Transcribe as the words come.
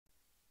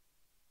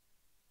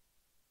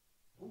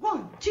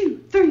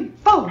2, 3,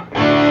 4. Mike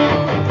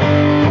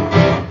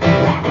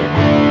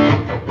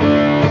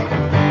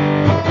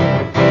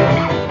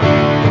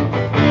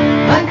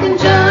and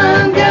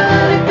John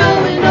got it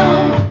going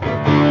on.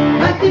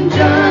 Mike and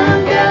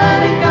John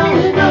got it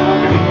going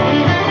on.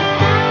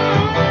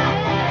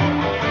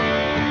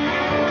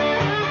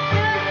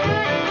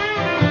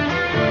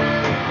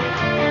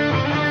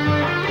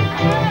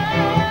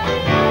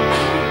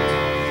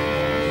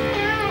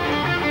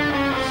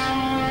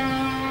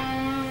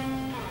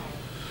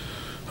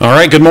 All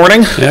right, good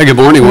morning. Yeah, good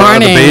morning. We're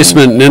out of the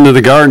basement and into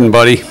the garden,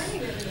 buddy.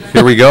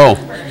 Here we go.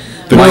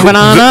 Moving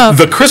on up.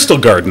 The Crystal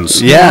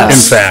Gardens.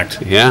 Yes. In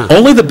fact. Yeah.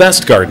 Only the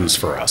best gardens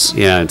for us.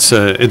 Yeah, it's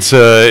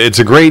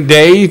a great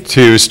day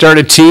to start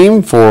a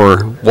team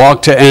for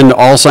Walk to End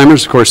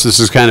Alzheimer's. Of course, this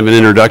is kind of an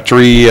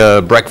introductory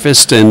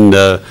breakfast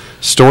and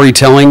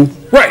storytelling.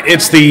 Right.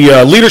 It's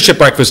the leadership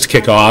breakfast to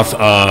kick off.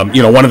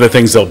 One of the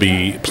things they'll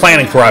be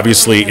planning for,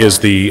 obviously, is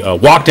the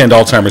Walk to End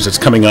Alzheimer's that's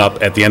coming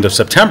up at the end of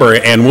September.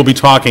 And we'll be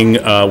talking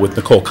with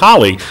Nicole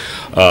Colley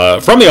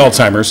from the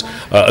Alzheimer's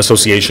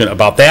Association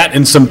about that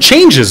and some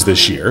changes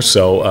this year.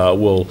 So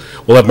we'll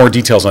have more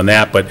details on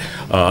that. But,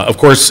 of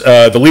course,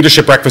 the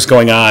leadership breakfast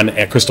going on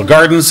at Crystal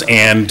Gardens.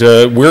 And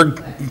we're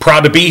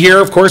proud to be here,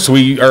 of course.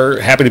 We are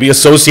happy to be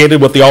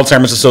associated with the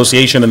Alzheimer's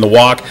Association and the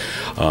Walk.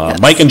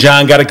 Yes. Mike and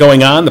John got it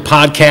going on, the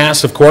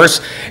podcast, of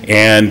course,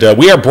 and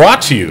we are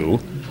brought to you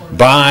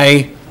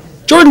by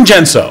Jordan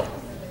Genso,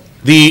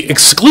 the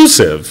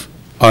exclusive...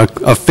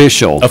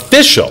 Official.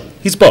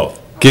 He's both.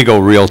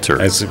 Giggle Realtor.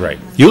 That's right.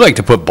 You like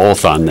to put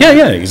both on there.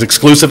 Yeah, he's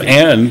exclusive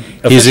and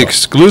official. He's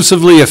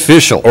exclusively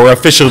official. Or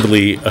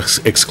officially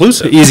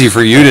exclusive. Easy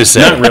for you to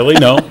say. Not really,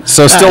 no.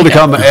 So still to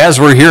come, as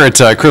we're here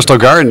at Crystal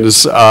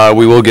Gardens,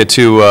 we will get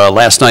to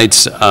last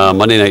night's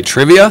Monday Night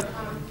Trivia.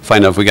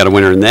 Find out if we got a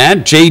winner in that.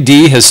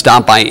 JD has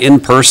stopped by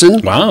in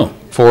person. Wow.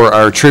 For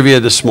our trivia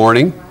this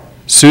morning.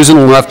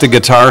 Susan left the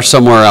guitar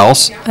somewhere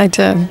else. I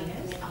did.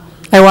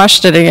 I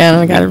washed it again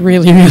and I got it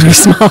really, really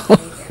small.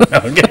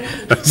 Okay.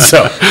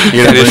 So,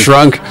 it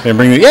shrunk.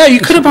 Yeah, you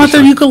could have brought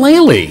their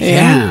ukulele.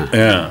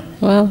 Yeah.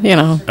 Well,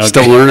 Okay.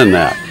 Still learning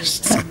that.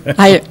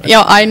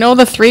 I know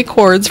the 3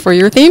 chords for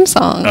your theme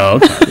song. Oh,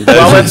 okay.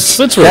 Well,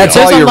 that's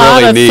all you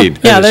really need.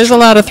 Yeah, there's a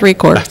lot of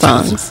 3-chord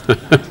songs.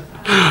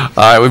 All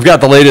right, we've got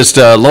the latest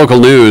local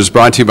news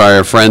brought to you by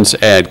our friends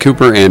at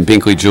Cooper and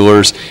Binkley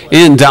Jewelers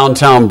in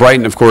downtown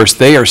Brighton. Of course,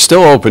 they are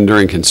still open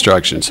during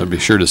construction, so be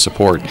sure to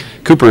support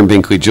Cooper and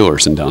Binkley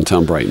Jewelers in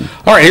downtown Brighton.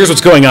 All right, here's what's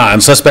going on.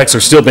 Suspects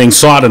are still being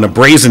sought in a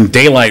brazen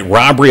daylight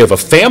robbery of a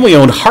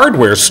family-owned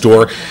hardware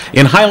store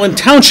in Highland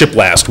Township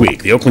last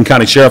week. The Oakland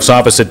County Sheriff's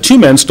Office said 2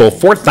 men stole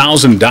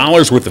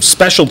 $4,000 worth of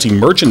specialty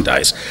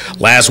merchandise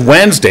last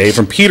Wednesday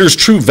from Peter's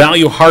True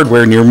Value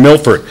Hardware near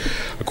Milford.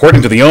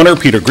 According to the owner,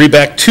 Peter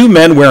Griebeck, 2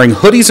 men wearing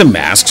hoodies and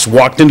masks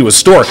walked into a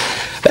store.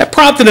 That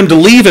prompted him to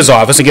leave his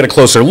office and get a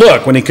closer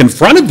look. When he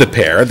confronted the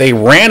pair, they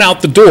ran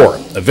out the door.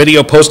 A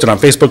video posted on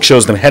Facebook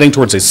shows them heading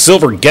towards a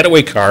silver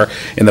getaway car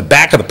in the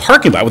back of the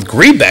parking lot with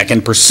Griebeck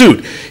in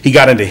pursuit. He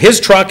got into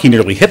his truck. He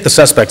nearly hit the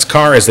suspect's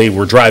car as they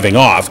were driving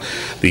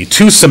off. The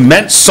 2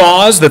 cement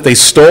saws that they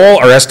stole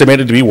are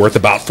estimated to be worth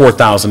about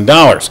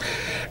 $4,000.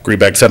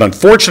 Griebeck said,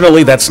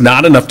 unfortunately, that's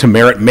not enough to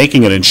merit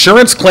making an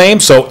insurance claim,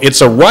 so it's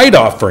a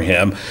write-off for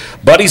him.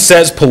 But he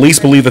says police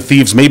believe the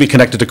thieves may be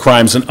connected to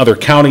crimes in other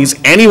counties.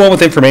 Anyone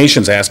with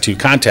information is asked to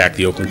contact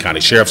the Oakland County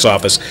Sheriff's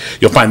Office.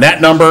 You'll find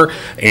that number,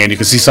 and you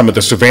can see some of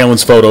the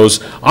surveillance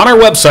photos on our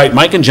website,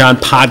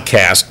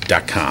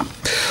 mikeandjohnpodcast.com.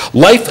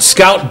 Life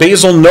Scout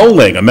Basil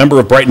Noling, a member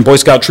of Brighton Boy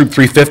Scout Troop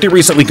 350,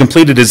 recently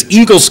completed his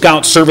Eagle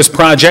Scout service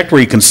project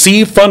where he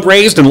conceived,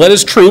 fundraised, and led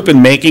his troop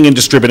in making and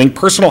distributing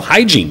personal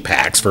hygiene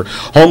packs for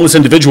homeless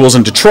individuals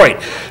in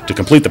Detroit. To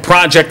complete the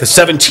project, the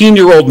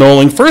 17-year-old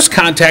Noling first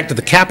contacted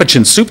the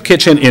Capuchin Soup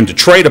Kitchen in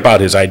Detroit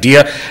about his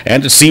idea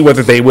and to see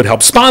whether they would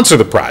help sponsor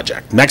the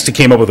project. Next, he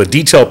came up with a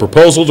detailed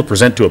proposal to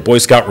present to a Boy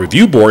Scout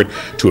review board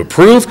to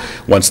approve.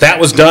 Once that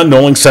was done,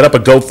 Noling set up a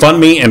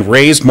GoFundMe and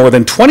raised more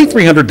than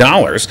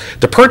 $2,300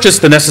 to purchase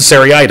the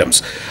necessary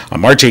items.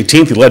 On March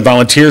 18th, he led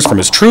volunteers from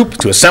his troop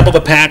to assemble the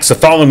packs. The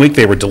following week,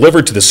 they were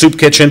delivered to the soup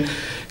kitchen.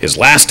 His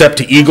last step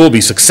to Eagle will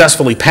be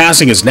successfully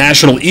passing his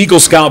National Eagle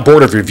Scout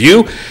Board of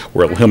Review,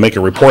 where he'll make a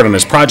report on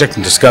his project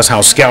and discuss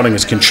how scouting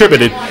has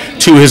contributed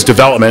to his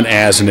development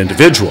as an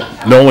individual.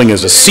 Noling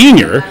is a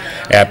senior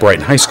at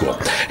Brighton High School.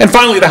 And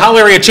finally, the Howell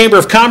Area Chamber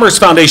of Commerce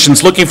Foundation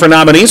is looking for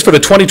nominees for the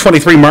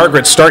 2023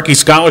 Margaret Starkey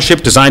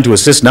Scholarship designed to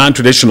assist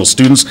non-traditional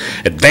students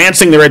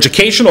advancing their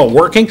education while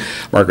working.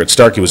 Margaret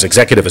Starkey was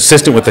executive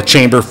assistant with the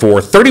Chamber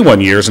for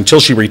 31 years until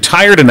she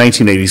retired in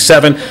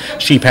 1987.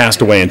 She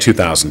passed away in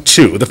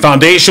 2002. The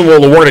foundation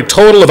will award a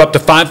total of up to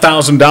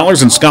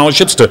 $5,000 in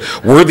scholarships to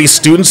worthy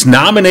students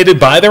nominated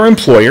by their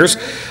employers.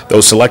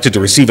 Those selected to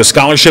receive a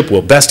scholarship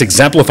will best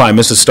exemplify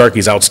Mrs.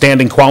 Starkey's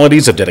outstanding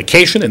qualities of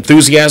dedication,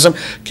 enthusiasm,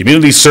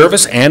 community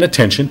service, and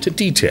attention to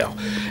detail.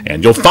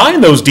 And you'll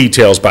find those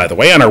details, by the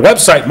way, on our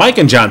website,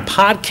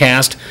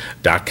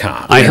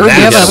 mikeandjohnpodcast.com. I heard we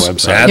have a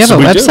website. You have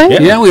a website?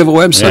 Yeah, we have a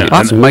website.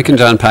 Awesome.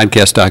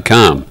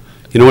 Mikeandjohnpodcast.com.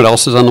 You know what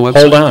else is on the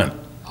website?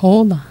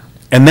 Hold on.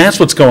 And that's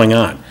what's going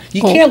on.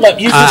 You can't let,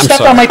 you just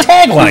stepped on my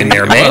tagline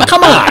there, man.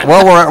 Come on.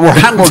 Well,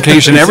 we're on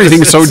location.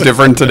 Everything's so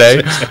different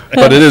today.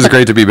 But it is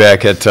great to be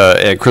back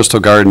at Crystal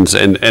Gardens,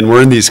 and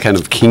we're in these kind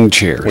of king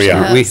chairs. We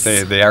are.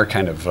 They are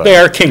kind of... They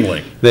are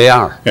kingly. They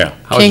are. Yeah.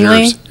 How's Kingly?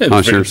 yours?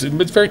 How's yours?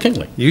 It's very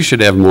kingly. You should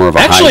have more of a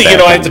Actually, high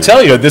back I on have to you.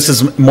 tell you, this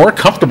is more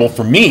comfortable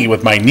for me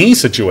with my knee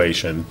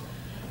situation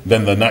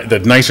than the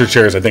nicer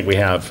chairs I think we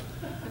have.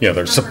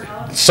 They're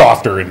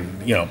softer, and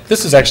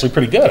this is actually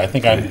pretty good. I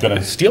think I'm going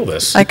to steal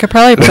this. I could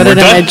probably put it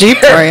in my Jeep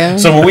for you.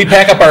 So when we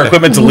pack up our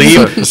equipment to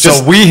leave,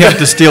 So we have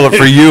to steal it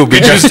for you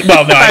because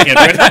well, no, I can't.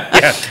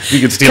 Yeah, you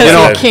can steal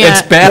Because it. you can't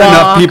it's bad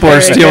enough walk people are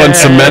or stealing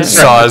anything. cement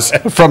saws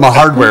from a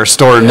hardware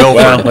store in Milford.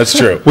 Well, that's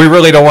true. We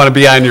really don't want to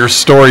be on your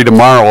story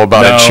tomorrow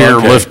about No, a chair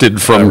okay.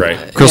 lifted from All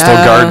right. Crystal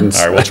Yeah. Gardens.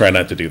 All right, we'll try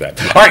not to do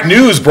that. All right,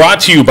 news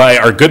brought to you by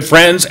our good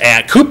friends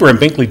at Cougar and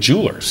Binkley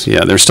Jewelers.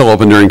 Yeah, they're still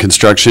open during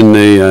construction.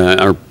 They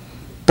are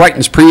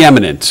Brighton's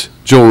preeminent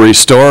jewelry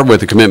store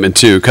with a commitment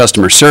to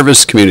customer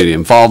service, community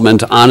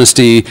involvement,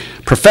 honesty,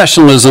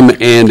 professionalism,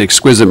 and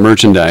exquisite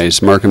merchandise.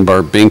 Mark and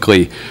Barb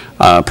Binkley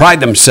pride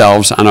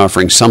themselves on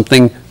offering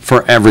something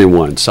for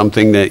everyone,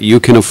 something that you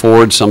can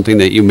afford, something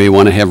that you may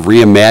want to have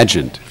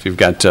reimagined. If you've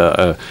got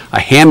a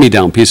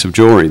hand-me-down piece of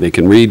jewelry, they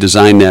can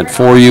redesign that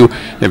for you.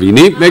 They have a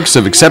unique mix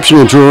of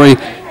exceptional jewelry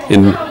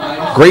in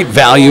great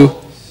value.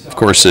 Of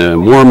course, a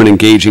warm and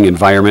engaging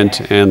environment,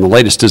 and the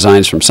latest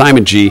designs from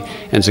Simon G.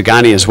 and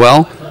Zagani as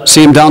well.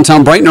 See them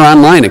downtown Brighton or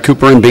online at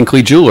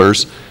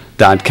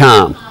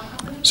cooperandbinkleyjewelers.com.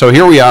 So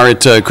here we are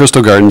at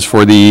Crystal Gardens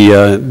for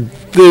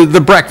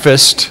the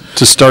breakfast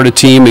to start a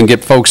team and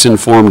get folks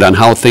informed on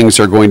how things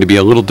are going to be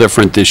a little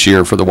different this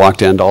year for the Walk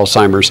to End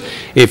Alzheimer's.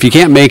 If you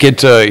can't make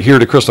it here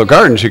to Crystal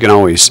Gardens, you can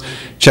always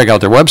check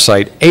out their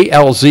website,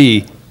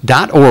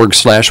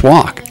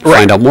 alz.org/walk.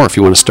 Find out more if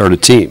you want to start a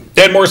team.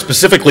 And more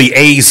specifically,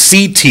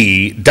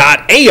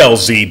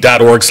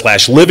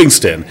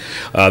 act.alz.org/Livingston.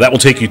 That will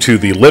take you to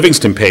the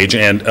Livingston page.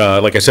 And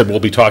like I said, we'll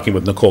be talking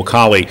with Nicole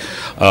Colley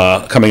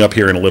coming up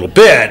here in a little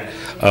bit,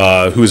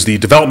 who's the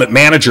development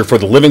manager for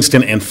the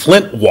Livingston and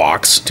Flint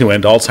walks to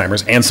end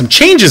Alzheimer's, and some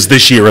changes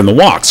this year in the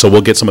walk. So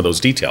we'll get some of those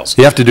details.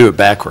 You have to do it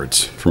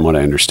backwards, from what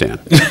I understand.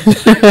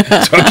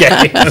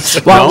 Okay.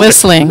 While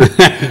whistling.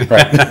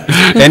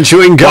 And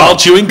chewing gum. While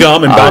chewing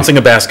gum and bouncing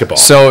a basketball.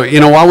 So,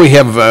 while we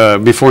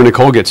have, before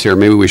Nicole gets here,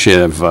 maybe we should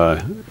have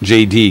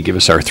JD give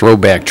us our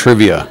throwback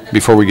trivia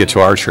before we get to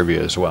our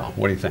trivia as well.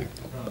 What do you think?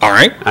 All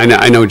right. I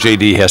know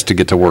JD has to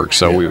get to work,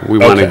 so we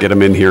want to Okay. get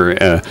him in here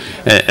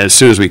as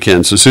soon as we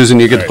can. So, Susan,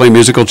 you get to play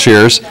musical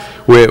chairs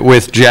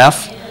with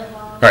Jeff.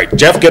 All right,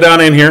 Jeff, get on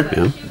in here.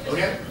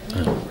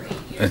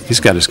 He's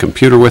got his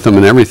computer with him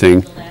and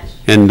everything.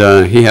 And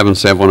he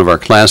happens to have one of our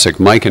classic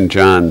Mike and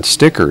John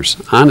stickers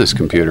on his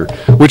computer,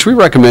 which we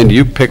recommend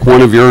you pick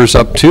one of yours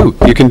up too.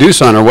 You can do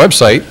so on our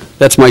website.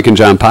 That's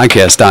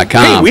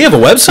mikeandjohnpodcast.com. Hey, we have a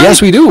website?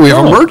 Yes, we do. We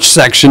have a merch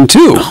section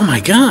too. Oh, my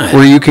God.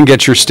 Where you can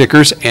get your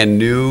stickers and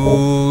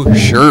new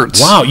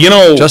shirts. Wow,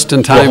 just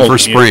in time for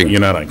spring. You're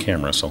not on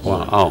camera, so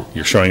Oh.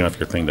 you're showing off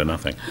your thing to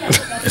nothing.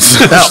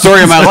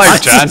 Story of my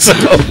life, John.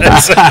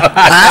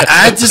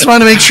 I just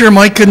want to make sure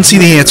Mike couldn't see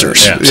the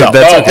answers. Yeah. So,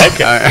 Okay.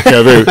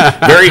 Yeah,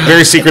 very,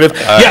 very secretive.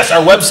 Yes,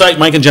 our website,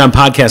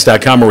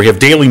 mikeandjohnpodcast.com, where we have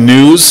daily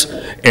news,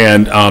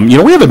 and we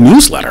have a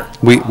newsletter.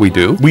 We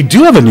do. We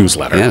do have a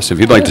newsletter. Yes, if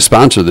you'd like to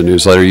sponsor the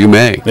newsletter, you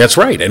may. That's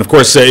right. And of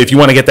course, if you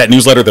want to get that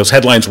newsletter, those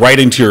headlines right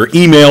into your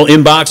email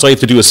inbox, all you have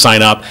to do is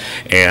sign up,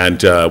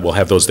 and we'll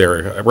have those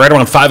there right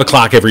around 5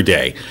 o'clock every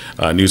day.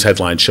 News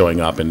headlines showing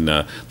up, and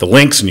the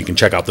links, and you can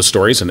check out the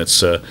stories, and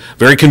it's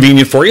very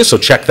convenient for you, so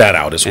check that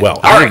out as well.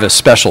 I have a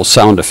special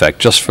sound effect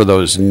just for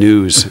those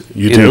news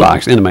You do?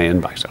 inbox, into my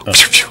inbox.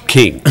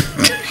 King.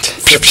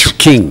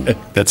 King.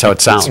 That's how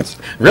it sounds.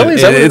 Really?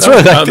 Is that what It's really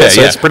like that, That's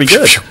yeah. pretty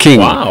good. King.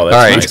 Wow, that's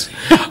All right. nice.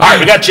 All right,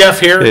 we got Jeff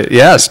here.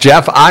 Yes,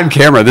 Jeff on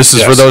camera. This is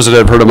Yes. for those that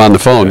have heard him on the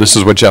phone. This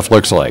is what Jeff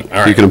looks like. All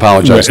right. You can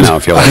apologize now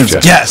if you like,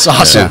 Jeff. yes,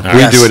 awesome.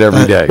 Yeah, we do it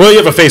every day. Well, you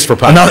have a face for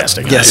Another,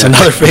 podcasting. yes,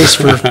 another face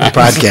for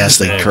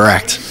podcasting.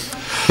 Correct.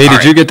 Hey,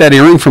 did you get that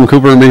earring from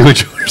Cooper and Binkley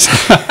Jewelers?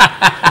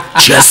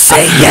 Just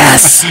say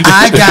yes.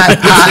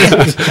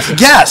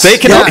 Yes. They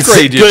can yes.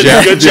 upgrade you, Good,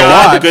 Jeff. good if you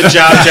job. want. Good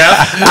job,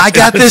 Jeff. I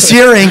got this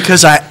earring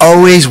because I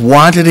always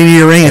wanted an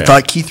earring. I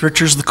thought Keith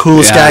Richards was the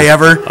coolest Yeah. guy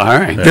ever. All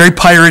right. Very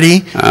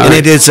piratey. And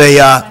it is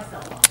a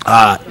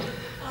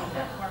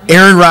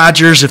Aaron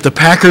Rodgers. If the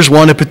Packers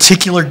won a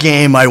particular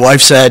game, my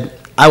wife said,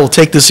 I will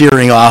take this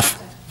earring off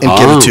and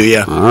give it to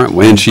you. All right,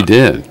 when she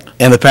did.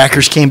 And the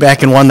Packers came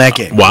back and won that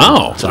game.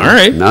 Wow. All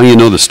right. Now you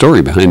know the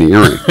story behind the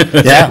earring.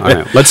 Yeah. All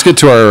right, let's get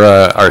to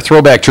our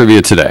throwback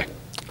trivia today.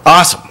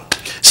 Awesome.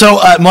 So,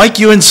 Mike,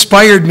 you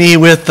inspired me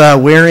with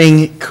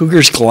wearing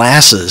Cougar's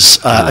glasses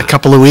a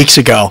couple of weeks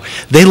ago.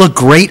 They look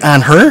great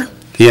on her.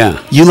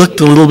 Yeah, You looked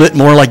a little bit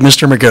more like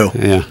Mr. Magoo.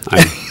 yeah.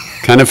 I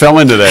kind of fell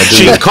into that,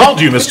 She didn't I?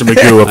 called you Mr.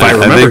 Magoo, if I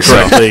remember think so.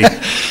 correctly.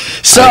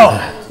 So,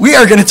 we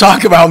are going to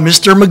talk about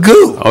Mr.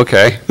 Magoo,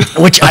 Okay.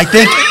 which I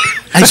think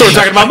So we're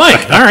talking about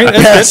Mike. All right.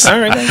 That's Yes. good. All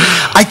right.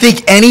 I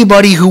think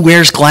anybody who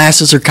wears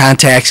glasses or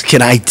contacts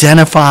can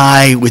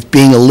identify with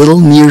being a little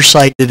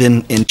nearsighted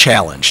and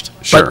challenged.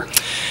 Sure.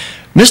 But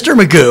Mr.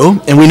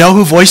 Magoo, and we know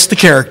who voiced the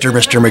character,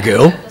 Mr.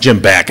 Magoo. Jim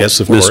Backus,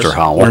 of course. Mr.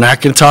 Howell. We're not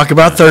going to talk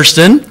about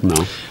Thurston.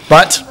 No.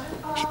 But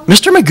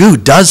Mr.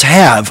 Magoo does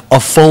have a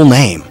full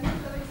name.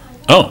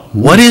 Oh.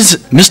 What is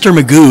Mr.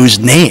 Magoo's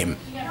name?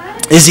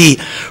 Is he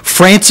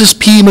Francis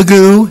P.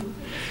 Magoo,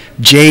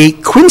 J.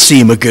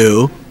 Quincy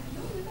Magoo,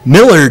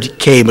 Millard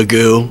K.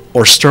 Magoo,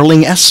 or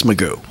Sterling S.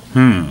 Magoo?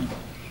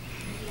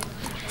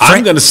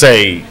 I'm going to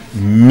say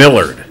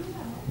Millard.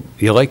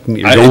 You like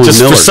me? I- Going just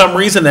Millard. for some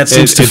reason that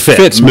seems to It fit.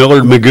 fits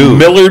Millard Magoo.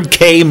 Millard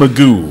K.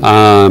 Magoo.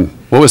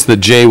 What was the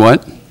J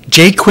what?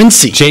 J.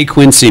 Quincy. J.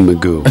 Quincy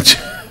Magoo.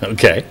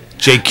 Okay.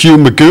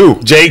 JQ Magoo.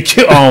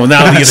 JQ. Oh,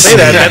 now that you say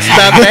that, that's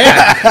not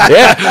bad.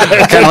 Yeah.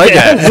 Kind of like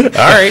that.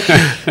 All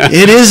right.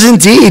 It is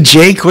indeed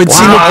J. Quincy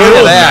Wow, Magoo. look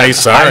at that.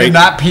 Nice. All I right. did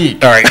not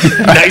peek. All right.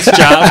 Nice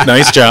job.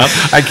 Nice job.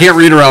 I can't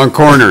read around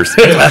corners.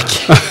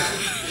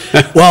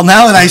 Well,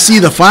 now that I see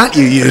the font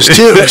you use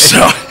too,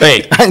 so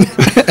Hey.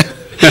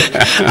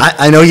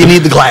 I know you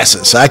need the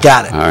glasses. I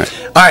got it. All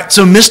right. All right.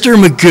 So Mr.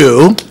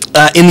 Magoo,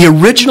 in the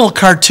original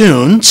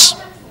cartoons,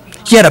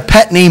 he had a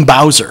pet named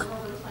Bowser.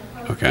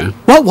 Okay.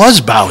 What was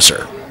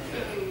Bowser?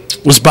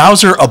 Was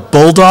Bowser a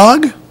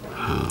bulldog,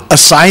 a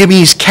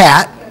Siamese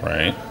cat,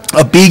 Right.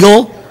 a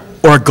beagle,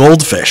 or a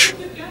goldfish?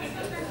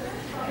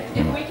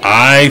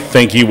 I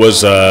think he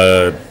was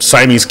a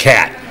Siamese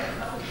cat.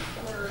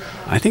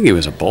 I think he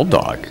was a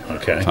bulldog.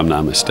 Okay. If I'm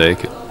not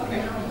mistaken.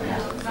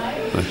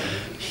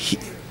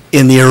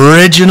 In the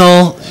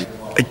original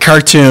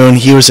cartoon,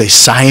 he was a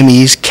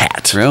Siamese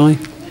cat. Really?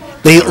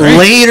 They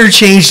later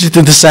changed it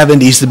in the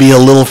 70s to be a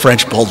little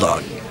French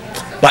bulldog.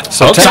 But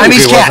So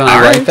Siamese technically cat. wasn't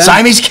I right then?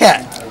 Siamese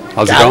cat.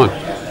 How's it Got going?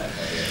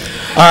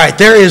 All right,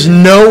 there is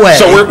no way.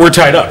 So we're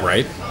tied up,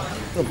 right?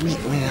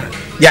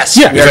 Yes,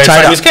 Yeah. we are because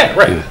tied Siamese up. cat,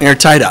 right. They're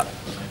tied up.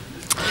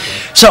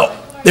 So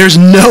there's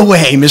no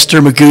way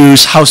Mr.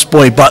 Magoo's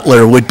houseboy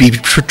butler would be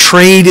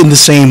portrayed in the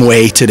same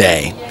way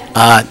today.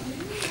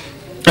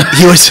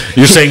 He was.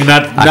 You're saying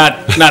not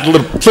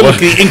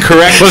politically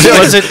incorrect?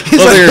 Was it?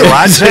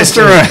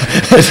 Rochester?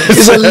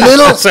 Is a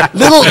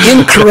little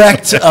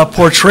incorrect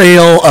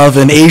portrayal of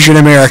an Asian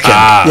American.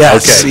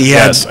 Yes, okay. he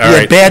had, Yes, all he had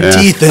right. bad Yeah.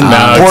 teeth and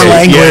No, poor okay.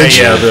 language.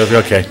 Yeah.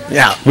 Okay.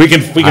 Yeah. We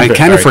can. I fit,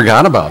 kind all of right.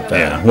 forgot about that.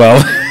 Yeah.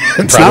 Well,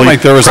 It's not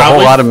like there was a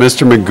whole lot of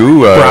Mr.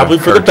 Magoo. Probably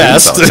for the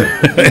cartoons best.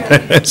 out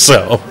there.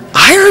 So.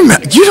 I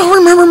remember. You don't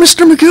remember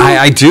Mr. Magoo?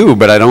 I do,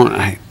 but I don't.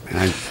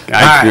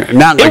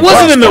 Not like It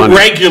wasn't in the Bugs Bunny.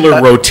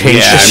 regular rotation.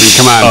 Yeah, I mean,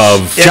 come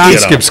on. Of, John you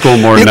know. skipped school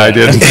more than I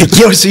did.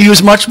 He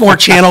was much more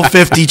Channel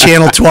 50,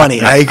 Channel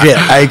 20. I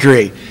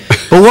agree.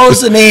 But what was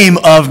the name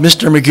of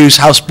Mr. Magoo's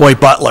houseboy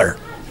butler?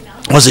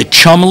 Was it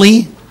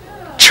Chumley,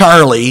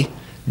 Charlie,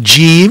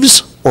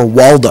 Jeeves, or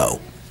Waldo?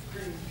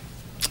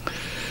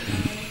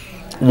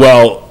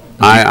 Well,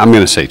 I'm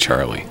going to say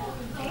Charlie.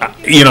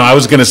 I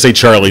was going to say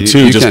Charlie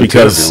too, you just can too,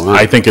 because if you want.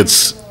 I think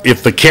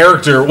if the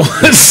character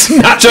was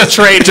not just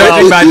trained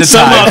judging by the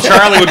somehow time.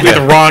 Charlie would be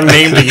the wrong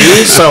name to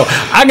use. So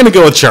I'm going to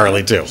go with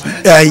Charlie too.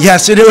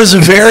 Yes, it was a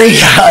very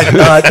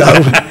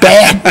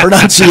bad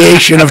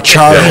pronunciation of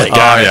Charlie.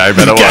 yeah, I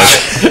bet it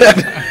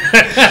was.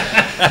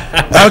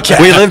 Okay.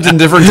 We lived in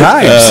different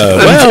times.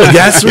 Well,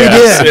 yes, we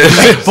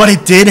did. But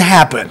it did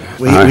happen.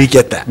 We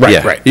get that. Right,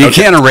 yeah. right. You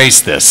Okay. can't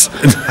erase this.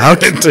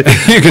 Okay.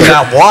 You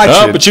cannot watch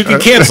it. But you can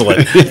cancel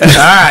it. All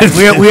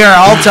right. We are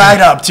all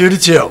tied up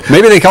 2-2.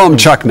 Maybe they call him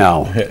Chuck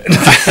now.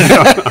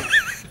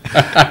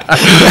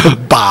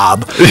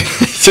 Bob. All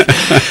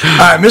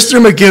right.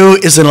 Mr.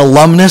 Magoo is an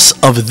alumnus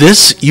of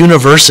this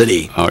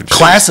university, Oh, geez.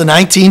 class of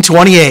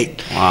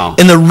 1928. Wow.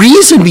 And the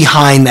reason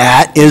behind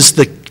that is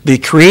the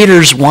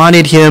creators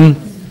wanted him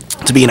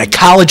to be a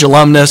college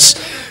alumnus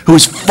who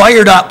was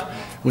fired up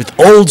with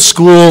old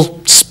school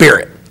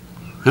spirit.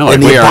 Like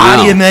and the we are now.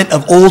 embodiment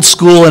of old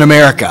school in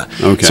America.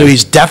 Okay. So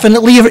he's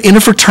definitely in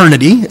a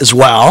fraternity as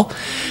well,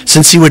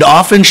 since he would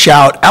often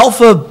shout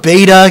Alpha,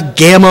 Beta,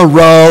 Gamma,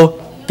 Rho,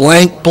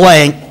 blank,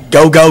 blank,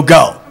 go, go,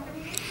 go.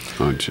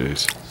 Oh,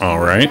 jeez. All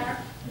right.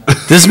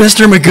 This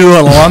Mr. Magoo,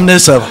 an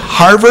alumnus of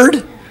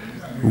Harvard,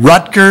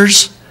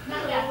 Rutgers,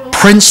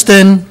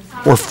 Princeton,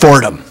 or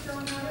Fordham.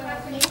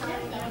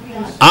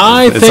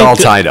 It's all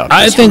tied up.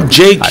 I This think one.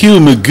 J.Q.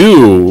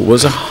 Magoo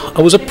was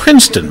a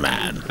Princeton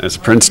man. It's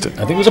Princeton. I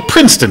think it was a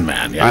Princeton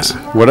man. Yes.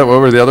 What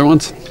were the other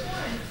ones?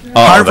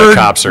 Oh, Harvard, the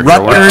cops are here.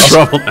 We're in Rutgers,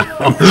 trouble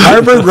now.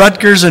 Harvard,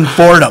 Rutgers, and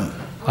Fordham.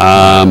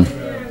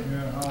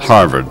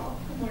 Harvard.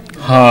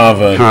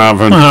 Harvard.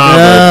 Harvard.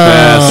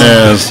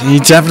 Yes. You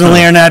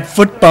definitely are not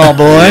football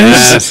boys.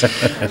 Yes.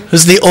 This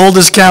is the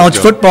oldest college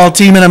football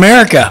team in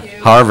America.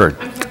 Harvard.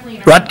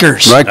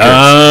 Rutgers. Rutgers.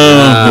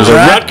 It was a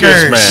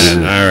Rutgers. Rutgers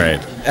man. All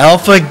right.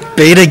 Alpha,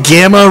 Beta,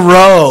 Gamma,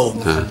 Rho.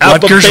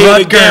 Rutgers, Beta,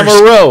 Rutgers. Gamma,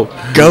 Rho.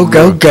 Go,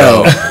 go,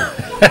 go.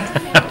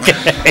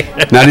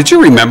 Now, did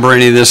you remember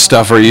any of this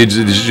stuff, or did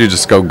you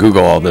just go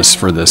Google all this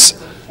for this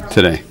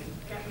today?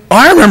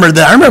 I remember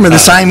that. I remember the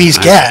Siamese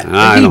cat.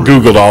 I He don't,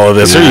 Googled all of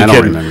this. Yeah, Are you I don't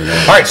kidding? remember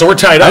that. All right, so we're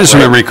tied up. I just right?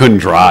 remember he couldn't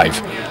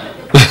drive.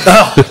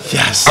 Oh,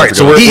 yes. All right,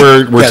 so we're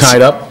Yes.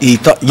 tied up.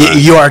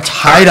 You are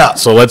tied up.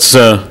 So let's.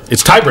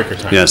 It's tiebreaker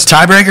time. Yes.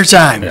 Tiebreaker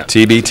time.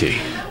 TBT.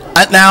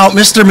 Now,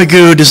 Mr.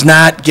 Magoo does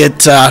not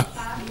get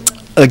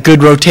a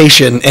good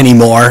rotation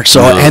anymore,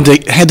 so I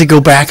had to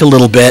go back a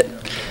little bit.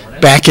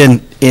 Back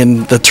in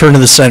the turn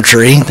of the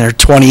century, they're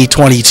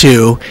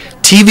 2022.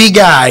 TV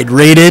Guide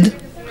ranked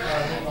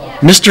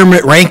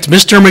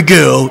Mr.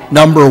 Magoo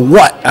number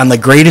what on the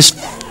greatest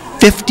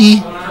 50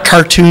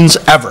 cartoons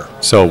ever?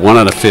 So 1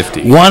 out of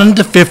 50. 1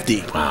 to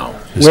 50. Wow.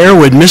 Where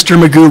would Mr.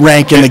 Magoo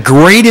rank in the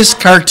greatest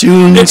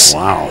cartoons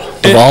Wow.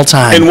 of all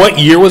time? And what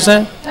year was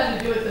that?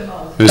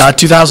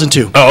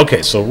 2002. Oh,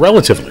 okay, so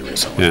relatively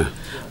recent. Yeah.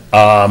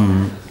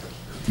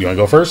 You want to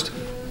go first?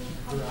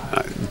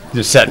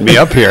 Just setting me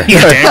up here.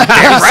 Damn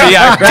right.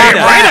 Yeah, Damn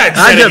right,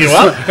 I'm setting you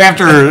up.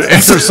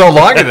 After so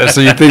long of this,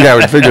 so you'd think I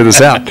would figure this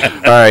out.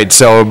 All right,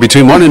 so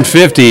between 1 and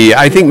 50,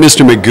 I think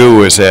Mr.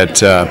 Magoo is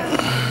at,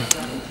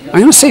 I'm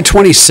going to say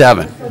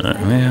 27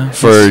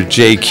 for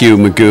J.Q.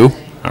 Magoo.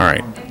 All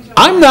right.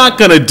 I'm not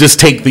going to just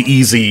take the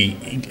easy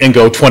and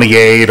go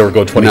 28 or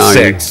go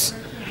 26.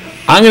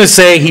 I'm going to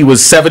say he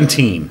was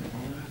 17.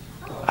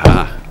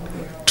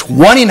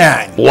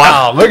 29.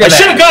 Wow, look I at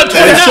should have gone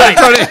 29.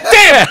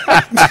 Damn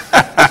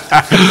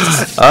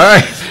it. All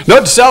right.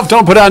 Note to self,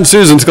 don't put on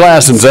Susan's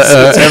glasses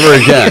ever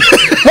again.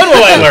 When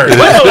will I learn?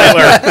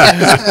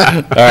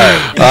 All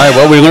right,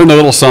 well, we learned a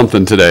little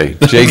something today.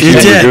 J.Q. You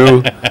did.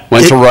 Magoo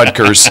went to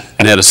Rutgers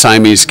and had a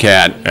Siamese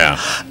cat. Yeah.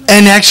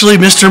 And actually,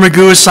 Mr.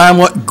 Magoo is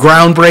somewhat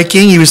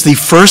groundbreaking. He was the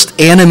first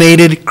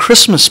animated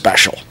Christmas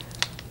special.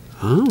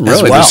 Oh,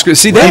 really? well.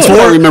 See, that's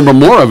what I remember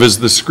more of is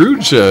the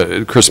Scrooge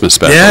Christmas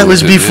special. Yeah, it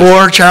was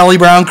before Charlie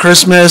Brown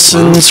Christmas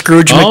and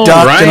Scrooge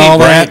McDuck right, and all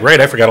that. Right.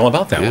 I forgot all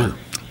about that Yeah. one.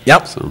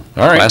 Yep. So,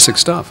 All right. classic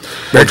stuff.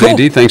 Very Well, cool.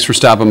 JD, thanks for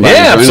stopping by. Yeah,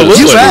 and joining us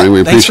absolutely. this You bet. morning.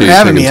 We Thanks for appreciate you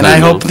having taking me, and I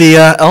time hope out. the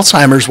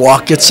Alzheimer's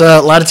walk gets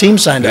a lot of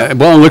teams signed up.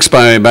 Well, it looks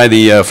by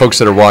the folks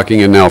that are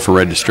walking in now for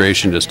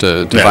registration just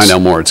to Yes. find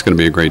out more. It's going to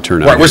be a great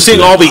turnout. Right, we're here seeing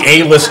today. all the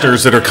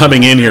A-listers that are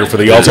coming in here for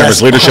the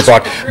Alzheimer's Leadership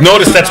Walk.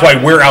 Notice that's why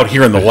we're out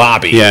here in the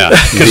lobby. Yeah,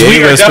 Because the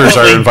we are A-listers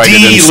are definitely invited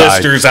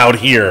inside. D-listers out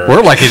here.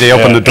 We're lucky they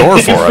opened the door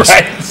for us.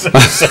 Right. So-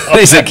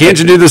 They said, "Can't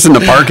you do this in the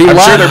parking I'm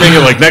lot?" sure they're being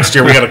like, next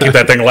year we got to keep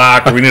that thing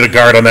locked, or we need a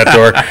guard on that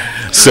door.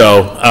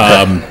 So,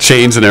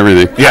 chains and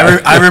everything.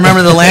 I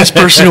remember the last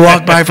person who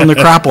walked by from the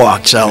crop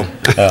walk, so.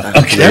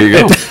 There you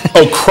go.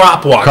 oh,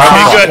 crop walk. Crop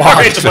okay, good. walk. All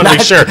right, just want to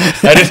make sure.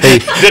 I didn't hear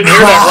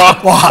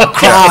that wrong. Walk,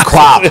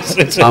 crop. I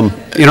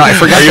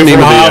forgot Are the you name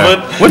from of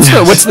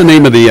Holland? what's the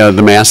name of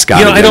the mascot?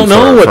 I again don't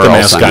know what for the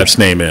Alzheimer's? mascot's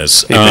name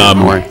is. Hey, man,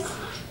 don't worry.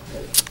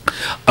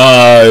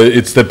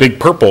 It's the big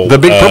purple. The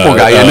big purple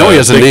guy. I know he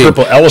has a big name.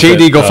 purple elephant.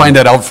 JD, go find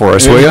that out for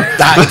us, will you?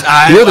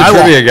 You're the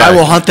trivia guy. I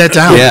will hunt that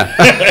down.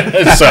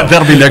 Yeah, So,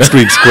 that'll be next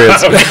week's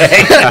quiz.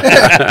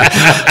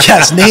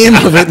 Yes,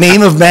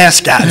 name of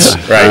mascots.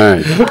 right. All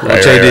right. Well,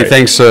 Right, JD,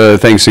 right.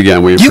 thanks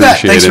again. We You bet.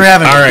 appreciate Thanks it. for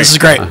having me. All right. This is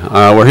great.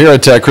 We're here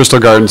at Crystal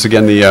Gardens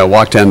again. The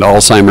Walk to End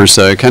Alzheimer's,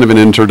 kind of an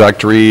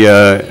introductory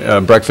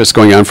breakfast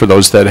going on for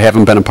those that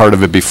haven't been a part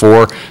of it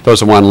before. Those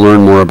that want to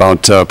learn more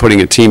about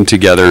putting a team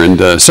together,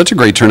 and such a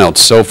great turnout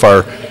so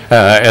far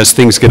as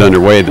things get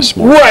underway this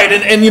morning. Right,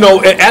 and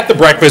at the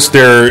breakfast,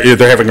 they're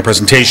having a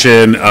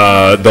presentation,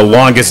 The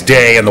Longest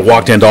Day and the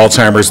Walk to End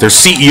Alzheimer's. Their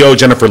CEO,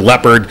 Jennifer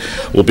Leppard,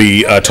 will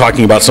be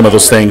talking about some of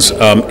those things.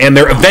 And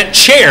their event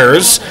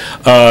chairs,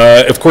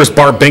 of course,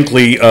 Barb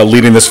Binkley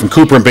leading this from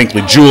Cooper and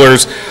Binkley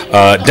Jewelers,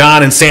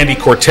 Don and Sandie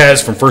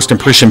Cortez from First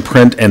Impression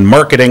Print and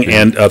Marketing,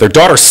 and their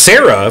daughter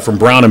Sarah from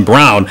Brown &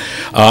 Brown.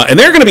 And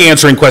they're going to be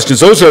answering questions.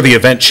 Those are the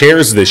event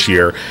chairs this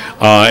year.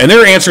 And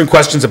they're answering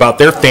questions about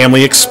their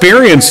family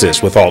experiences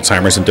with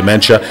Alzheimer's and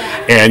dementia.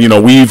 And,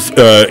 we've,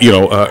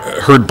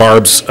 heard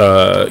Barb's,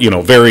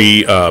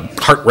 very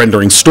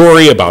heart-rendering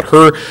story about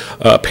her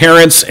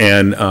parents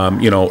and,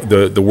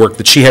 the work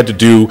that she had to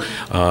do,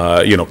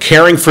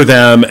 caring for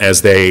them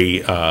as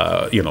they,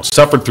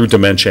 suffered through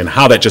dementia, and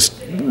how that just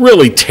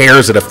really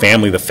tears at a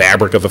family, the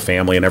fabric of a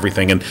family and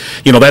everything. And,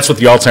 that's what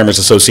the Alzheimer's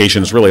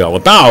Association is really all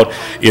about,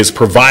 is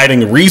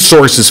providing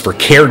resources for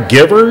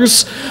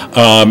caregivers.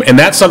 And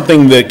that's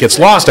something that gets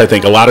lost, I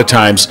think, a lot of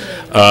times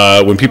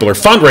when people are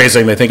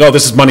fundraising. They think, oh,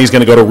 this money is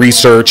going to go to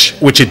research,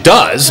 which it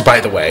does, by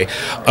the way.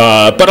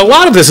 But a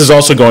lot of this is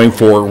also going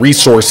for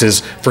resources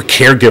for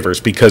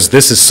caregivers, because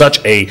this is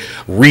such a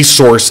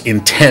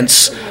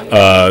resource-intense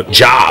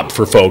job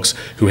for folks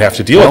who have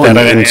to deal with that. And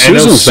I know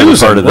Susan's been a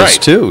part of this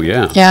right. too,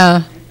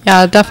 yeah.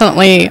 Yeah,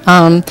 definitely.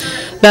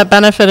 That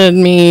benefited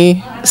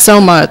me so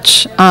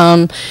much.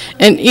 And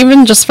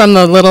even just from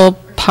the little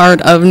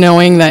part of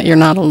knowing that you're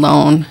not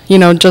alone,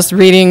 just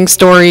reading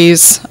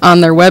stories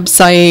on their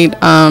website.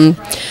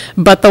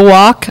 But the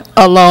walk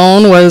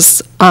alone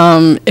was,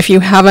 if you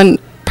haven't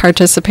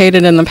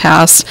participated in the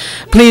past,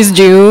 please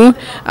do.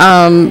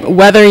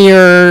 Whether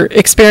you're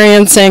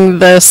experiencing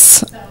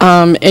this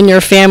in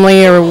your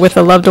family or with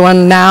a loved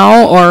one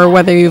now, or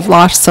whether you've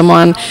lost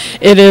someone,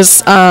 it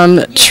is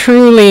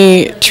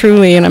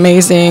truly an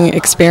amazing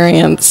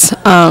experience.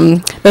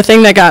 The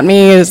thing that got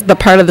me is the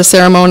part of the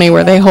ceremony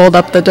where they hold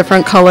up the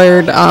different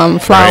colored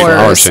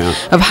flowers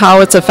of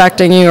how it's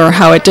affecting you or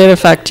how it did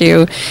affect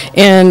you,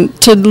 and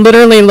to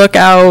literally look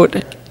out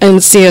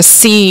and see a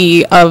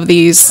sea of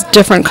these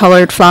different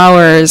colored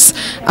flowers.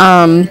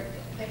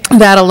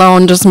 That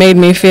alone just made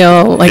me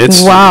feel like,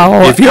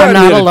 wow, if you I'm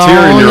not alone. If you have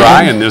a tear in your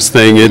eye in this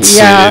thing, it's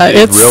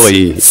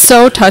really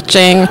so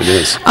touching. It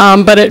is.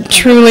 But it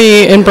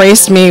truly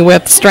embraced me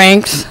with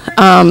strength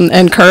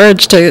and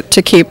courage to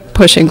keep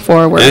pushing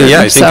forward. And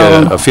I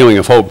think a feeling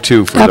of hope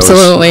too for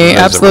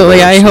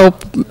absolutely. I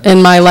hope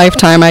in my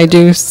lifetime I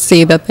do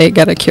see that they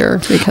get a cure.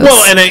 Because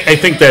and I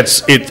think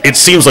that's it. It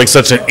seems like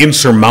such an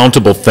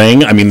insurmountable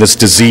thing. I mean, this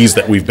disease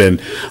that we've been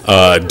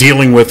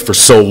dealing with for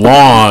so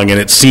long, and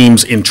it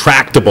seems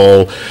intractable.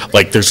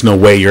 Like there's no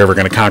way you're ever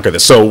going to conquer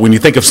this. So when you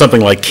think of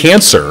something like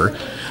cancer,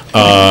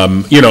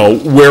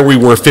 where we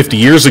were 50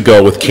 years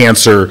ago with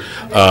cancer,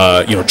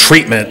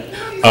 treatment.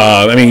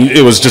 I mean,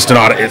 it was just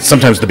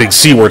sometimes the big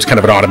C word's kind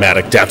of an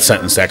automatic death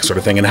sentence, that sort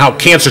of thing, and how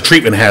cancer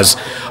treatment has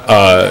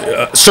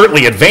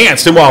certainly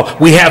advanced. And while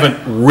we haven't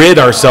rid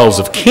ourselves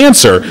of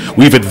cancer,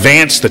 we've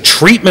advanced the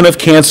treatment of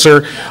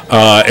cancer,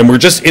 and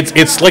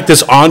it's like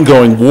this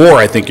ongoing war.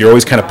 I think you're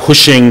always kind of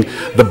pushing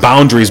the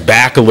boundaries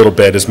back a little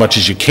bit as much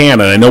as you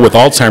can. And I know with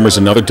Alzheimer's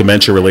and other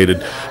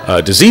dementia-related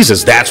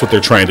diseases, that's what they're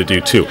trying to do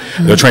too.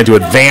 Mm-hmm. They're trying to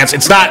advance.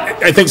 It's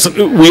not, I think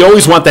we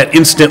always want that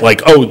instant,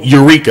 like, oh,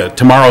 eureka,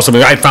 tomorrow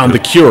something, I found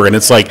the cure, and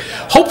it's like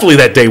hopefully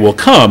that day will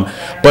come,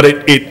 but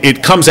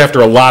it comes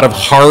after a lot of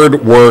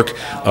hard work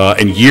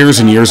and years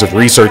of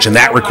research, and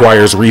that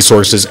requires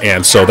resources,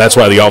 and so that's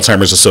why the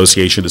Alzheimer's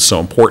Association is so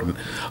important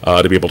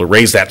to be able to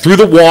raise that through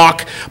the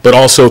walk, but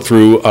also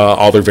through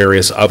all their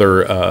various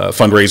other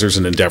fundraisers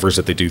and endeavors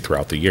that they do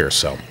throughout the year.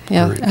 So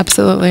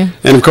absolutely.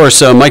 And of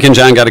course, Mike and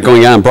John got it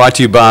going on, brought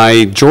to you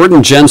by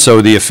Jordan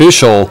Genso, the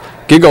official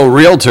Giggle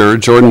Realtor.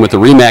 Jordan with the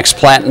Remax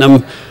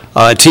Platinum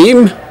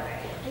team.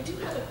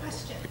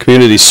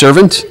 Community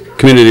servant,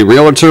 community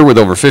realtor with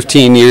over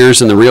 15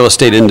 years in the real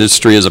estate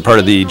industry as a part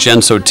of the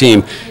Genso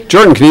team.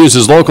 Jordan can use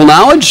his local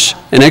knowledge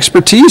and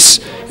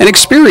expertise and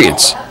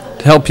experience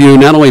to help you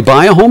not only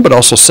buy a home but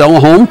also sell a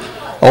home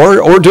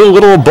or do a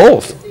little of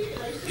both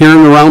here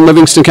and around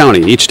Livingston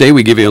County. Each day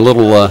we give you a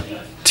little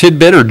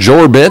tidbit or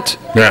jorbit.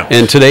 Yeah.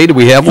 And today, do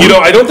we have one?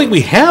 I don't think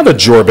we have a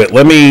jorbit.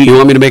 You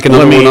want me to make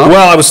another one up?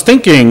 Well, I was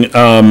thinking,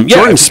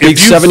 Jordan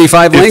speaks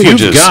 75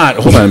 languages.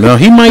 Hold on, no,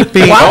 he might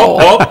be. Wow.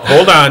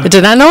 Hold on. I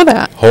did not know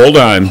that. Hold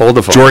on. Hold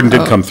the phone. Jordan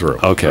did come through.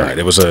 Okay. All right,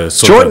 it was a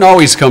Jordan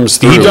always comes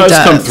through. He does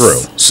come does. through.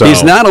 So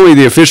He's not only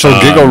the official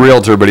Giggle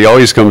Realtor, but he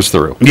always comes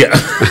through. Yeah,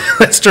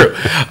 that's true.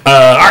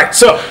 All right,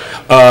 so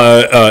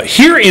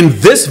here in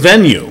this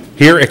venue,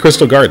 here at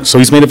Crystal Gardens. So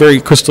he's made it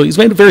very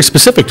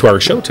specific to our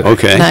show today.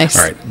 Okay. Nice.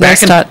 All right. Nice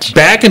touch.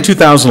 Back in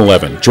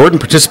 2011, Jordan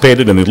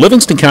participated in the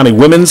Livingston County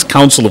Women's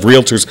Council of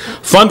Realtors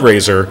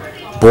fundraiser,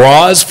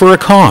 Bras for a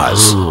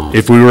Cause,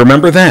 if we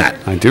remember that.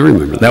 I do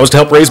remember that. That was to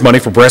help raise money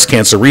for breast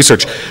cancer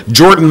research.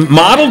 Jordan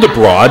modeled a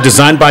bra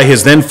designed by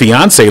his then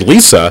fiancee,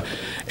 Lisa,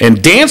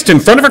 and danced in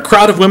front of a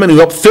crowd of women who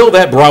helped fill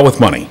that bra with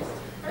money.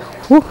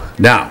 Whew.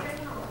 Now,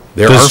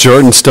 Does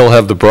Jordan still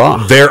have the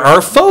bra? there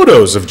are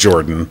photos of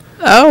Jordan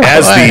Oh,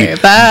 as boy,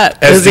 that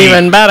as is the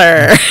even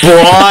better.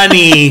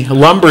 brawny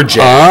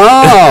lumberjack.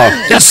 Oh,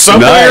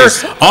 Somewhere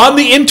nice. on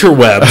the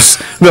interwebs,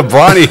 The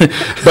brawny.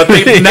 but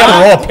they've got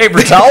a roll not of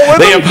paper towel with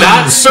they him? have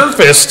not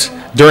surfaced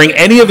during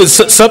any of his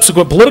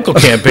subsequent political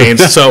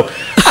campaigns. So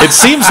it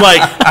seems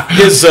like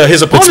his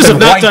opponents have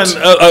been not right.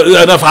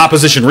 done enough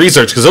opposition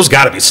research, because those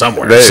got to be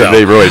somewhere.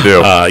 They really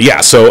do.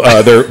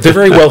 They're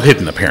very well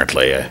hidden,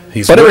 apparently.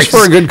 But it was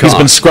for a good cause. He's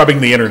been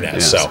scrubbing the internet.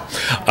 Yes. So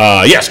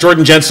yes,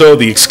 Jordan Genso,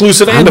 the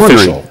exclusive and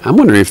official. I'm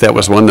wondering if that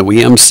was one that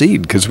we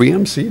emceed, because we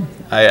emceed.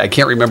 I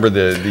can't remember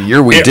the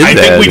year we did that. I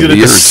think we did it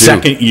year the or two.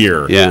 second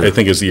year. Yeah. I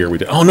think is the year we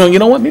did. Oh no, you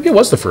know what? Maybe it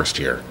was the first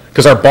year,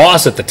 because our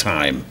boss at the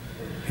time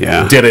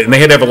Yeah. did it, and they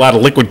had to have a lot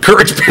of liquid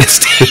courage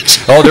backstage.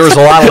 Oh, there was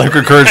a lot of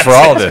liquid courage for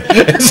all the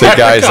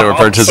guys that were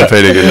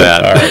participating in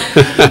that. All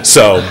right.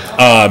 So,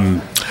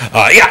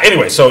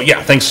 anyway,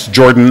 thanks,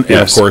 Jordan, and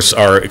of Yes. course,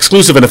 our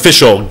exclusive and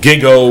official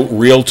Gigo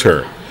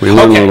Realtor. We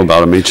learn a little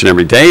about them each and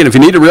every day. And if you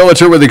need a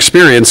realtor with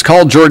experience,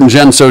 call Jordan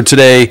Genso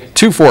today,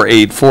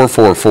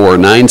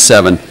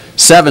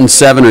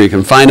 248-444-9777, or you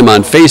can find him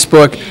on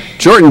Facebook,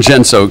 Jordan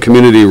Genso,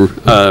 Community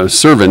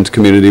Servant,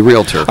 Community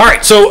Realtor. All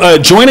right, so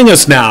joining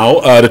us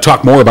now to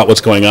talk more about what's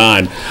going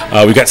on,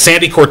 we've got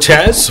Sandie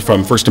Cortez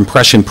from First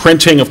Impression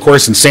Printing, of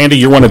course. And Sandie,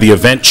 you're one of the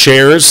event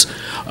chairs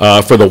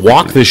for the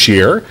walk this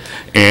year.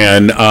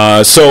 And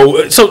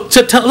so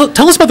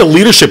tell us about the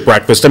leadership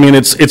breakfast. I mean,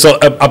 it's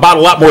about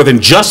a lot more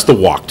than just the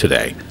walk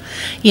today.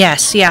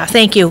 Yes, yeah,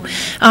 thank you.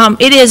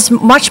 It is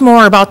much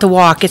more about the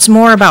walk. It's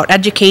more about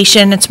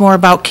education. It's more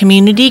about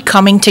community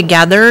coming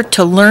together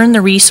to learn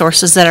the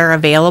resources that are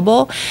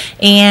available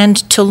and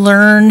to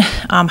learn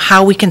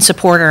how we can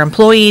support our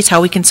employees,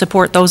 how we can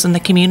support those in the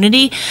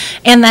community,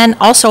 and then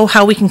also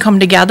how we can come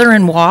together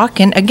and walk.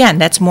 And again,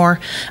 that's more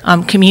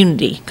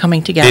community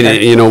coming together.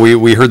 And,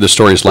 we heard the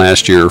stories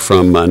last year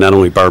from not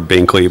only Barb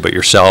Binkley, but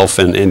yourself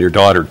and your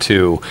daughter,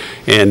 too.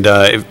 And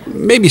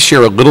maybe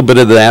share a little bit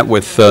of that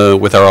with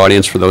our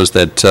audience for those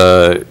that,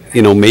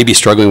 may be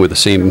struggling with the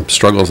same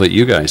struggles that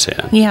you guys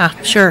had. Yeah,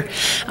 sure.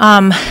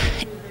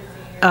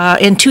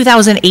 In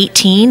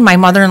 2018, my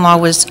mother-in-law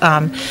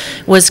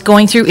was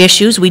going through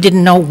issues. We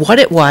didn't know what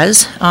it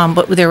was,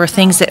 but there were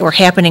things that were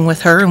happening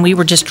with her, and we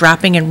were just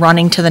dropping and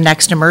running to the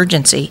next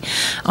emergency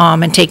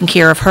and taking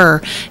care of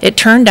her. It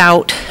turned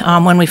out,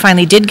 when we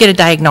finally did get a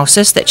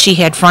diagnosis, that she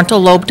had frontal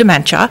lobe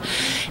dementia,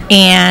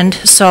 and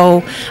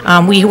so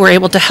we were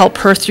able to help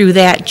her through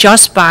that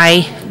just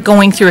by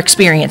going through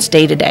experience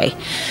day to day.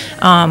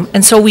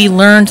 And so we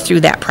learned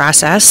through that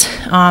process.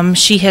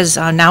 She has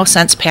now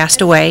since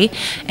passed away,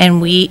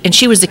 and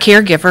she was the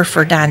caregiver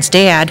for Don's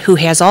dad, who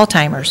has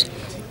Alzheimer's.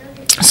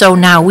 So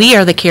now we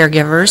are the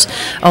caregivers,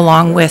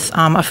 along with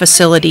a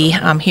facility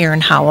here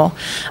in Howell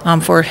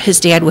for his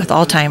dad with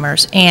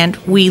Alzheimer's. And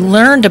we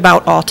learned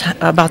about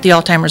the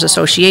Alzheimer's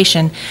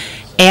Association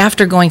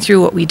after going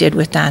through what we did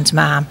with Don's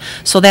mom.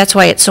 So that's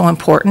why it's so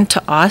important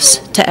to us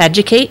to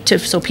educate,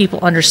 so people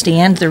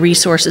understand the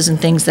resources and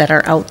things that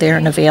are out there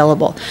and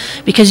available.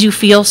 Because you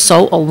feel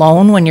so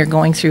alone when you're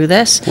going through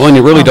this. Well, and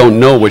you really don't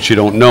know what you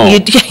don't know.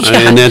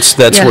 Yeah. And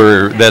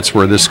that's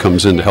where this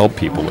comes in to help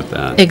people with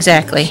that.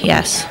 Exactly,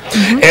 yes.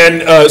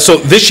 And so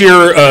this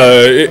year,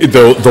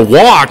 the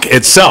walk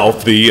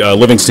itself, the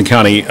Livingston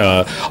County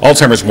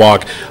Alzheimer's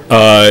Walk,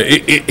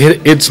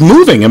 it's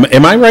moving.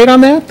 Am I right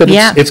on that?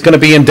 Yeah. It's going to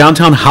be in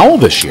downtown Howell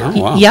this year. Oh,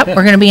 wow. Yep,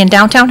 we're going to be in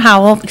downtown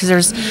Howell because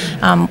there's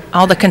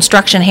all the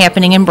construction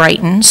happening in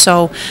Brighton.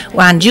 So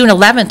on June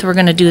 11th, we're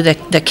going to do the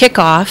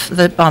kickoff,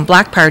 the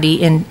block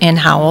party in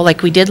Howell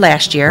like we did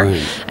last year.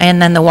 Right.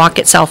 And then the walk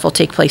itself will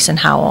take place in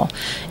Howell.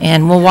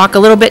 And we'll walk a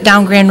little bit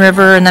down Grand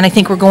River, and then I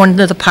think we're going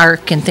to the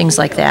park and things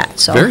like that.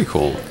 So Very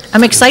cool.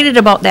 I'm excited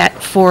about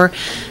that for,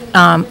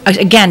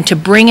 again, to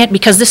bring it,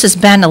 because this has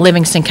been a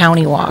Livingston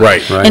County walk.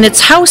 Right. And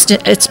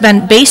it's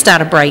been based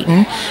out of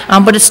Brighton,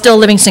 but it's still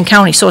Livingston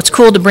County, so it's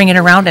cool to bring it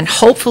around, and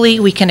hopefully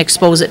we can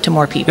expose it to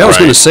more people. Yeah, I was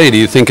Right. going to say, do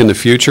you think in the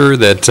future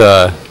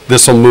that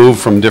this will move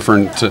from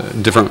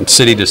different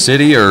city to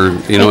city, or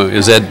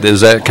is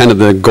that kind of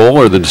the goal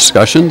or the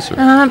discussions?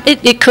 Or?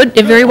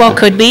 It very well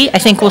could be. I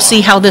think we'll see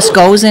how this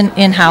goes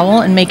in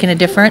Howell and making a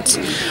difference.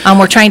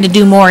 We're trying to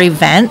do more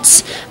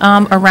events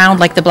around,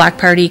 like the Black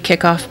Party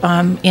kickoff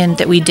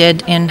that we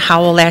did in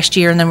Howell last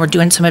year, and then we're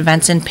doing some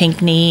events in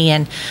Pinckney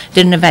and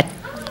did an event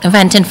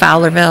in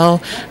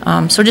Fowlerville.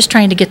 So just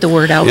trying to get the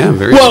word out. Yeah,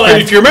 very Well, and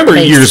if you remember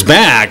years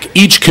back,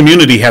 each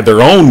community had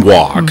their own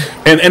walk,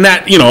 and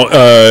that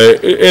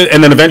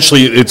and then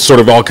eventually it's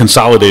sort of all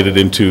consolidated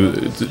into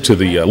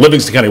the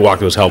Livingston County Walk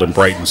that was held in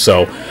Brighton.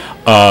 So.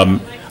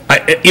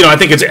 I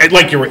think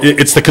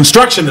it's the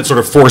construction that sort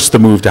of forced the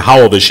move to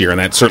Howell this year, and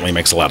that certainly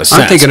makes a lot of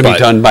sense. Aren't they going to be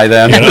done by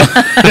then?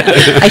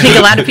 I think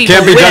a lot of people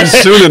Can't be done wish.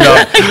 soon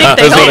enough.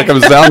 That's what it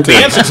comes down to. The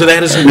answer to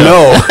that is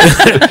no.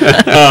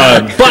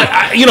 But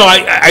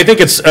I think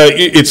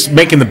it's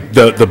making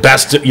the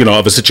best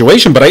of a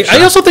situation. But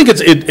I also think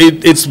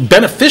it's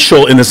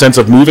beneficial in the sense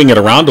of moving it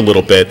around a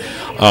little bit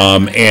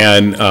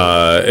and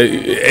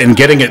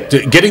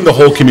getting the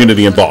whole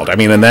community involved. I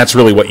mean, and that's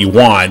really what you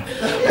want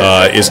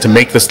is to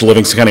make this the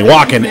Livingston County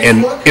Walk. And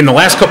in the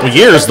last couple of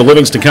years, the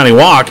Livingston County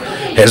Walk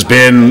has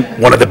been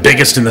one of the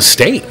biggest in the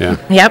state. Yeah.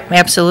 Yep,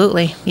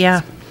 absolutely.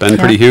 Yeah. Been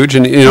pretty huge,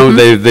 and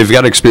they've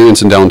got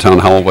experience in downtown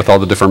Howell with all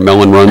the different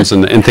melon runs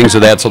and things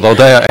of that. So they'll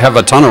have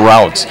a ton of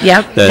routes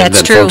Yep, that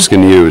that's true. folks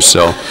can use.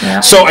 So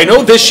Yep. So I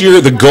know this year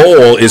the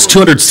goal is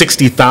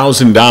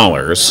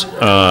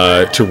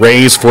 $260,000 to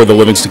raise for the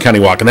Livingston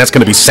County Walk, and that's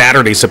going to be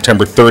Saturday,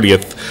 September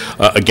 30th,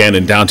 again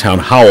in downtown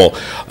Howell.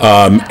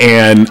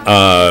 And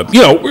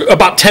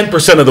about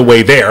 10% of the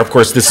way there. Of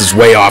course, this is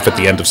way off at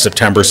the end of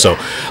September, so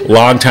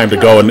long time to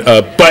go. And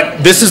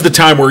but this is the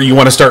time where you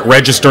want to start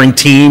registering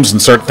teams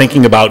and start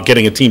thinking about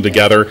getting a team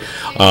together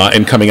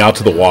and coming out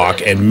to the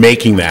walk and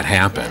making that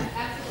happen.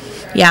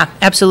 Yeah,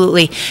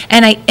 absolutely.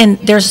 And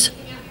there's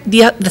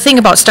the thing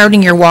about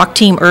starting your walk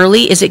team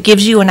early is it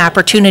gives you an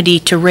opportunity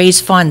to raise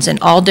funds in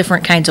all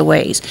different kinds of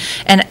ways.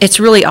 And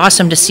it's really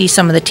awesome to see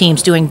some of the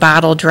teams doing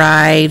bottle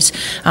drives,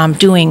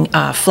 doing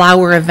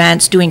flower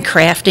events, doing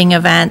crafting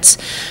events,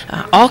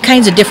 all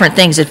kinds of different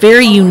things. It's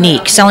very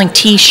unique, selling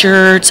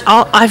T-shirts.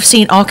 I've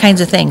seen all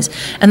kinds of things.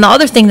 And the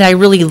other thing that I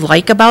really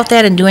like about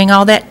that and doing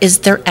all that is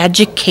they're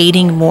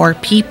educating more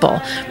people,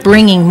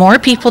 bringing more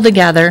people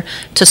together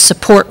to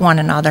support one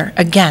another,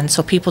 again,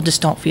 so people just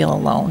don't feel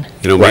alone.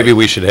 maybe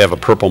we should should have a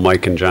purple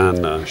Mike and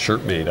John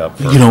shirt made up.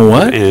 You know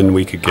what? And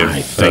we could give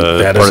I think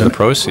that part is of the an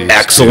proceeds.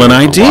 excellent to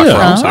idea. Walk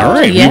Around. All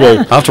right, yeah. we will.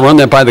 I'll have to run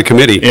that by the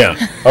committee. Yeah.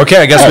 Okay,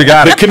 I guess we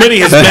got The it. committee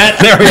has met.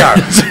 There we are.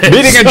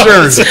 Meeting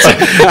adjourned. So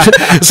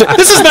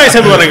this is nice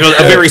having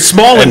a very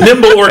small and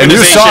nimble And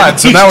organization. you saw it,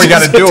 so now we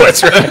got to do it.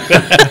 That's right.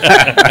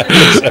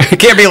 It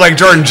can't be like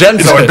Jordan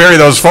Genzo and bury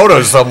those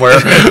photos somewhere.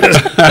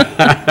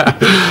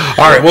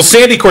 All right. Well,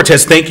 Sandie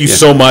Cortez, thank you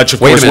so much.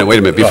 Of Wait course, a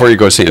minute. Before you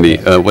go, Sandy,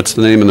 what's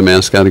the name of the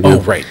mascot again?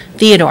 Oh, right.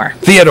 Theodore.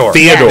 Theodore.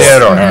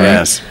 Theodore.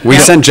 Yes. We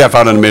sent Jeff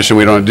out on a mission.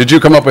 We don't. Did you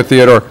come up with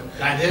Theodore?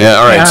 I did. Yeah.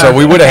 All right. So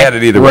we would have had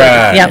it either way.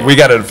 Right. Yep. We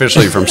got it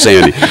officially from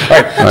Sandy.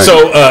 All right.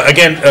 So,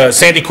 again,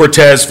 Sandie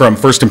Cortez from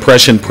First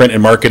Impression Print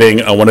and Marketing,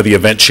 one of the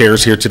event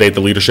chairs here today at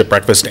the Leadership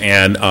Breakfast.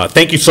 And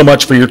thank you so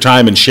much for your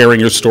time and sharing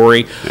your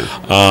story.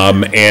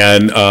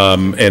 And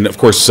of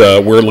course,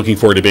 we're looking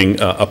forward to being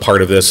a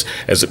part of this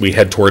as we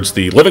head towards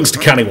the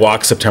Livingston County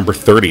Walk September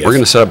 30th. We're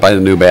going to set up by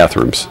the new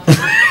bathrooms.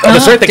 Oh,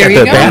 that's right. They got there you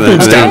the go.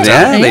 bathrooms downtown.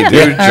 Yeah, they Yeah.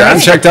 do. All John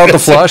right. checked out the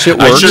flush. It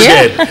I works. sure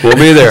did. We'll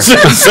be there. So,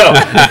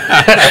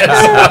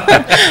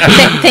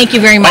 Thank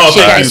you very much,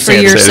 you thank guys, you, for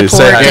your Sandy.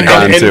 support. Say hi to and-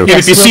 Don, too. and Yes,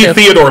 if you will see do.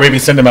 Theodore, maybe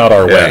send him out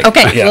our way.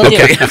 Okay, Yeah. will do.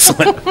 Okay.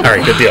 Excellent. All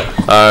right. Good deal.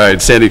 All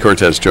right, Sandie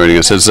Cortez joining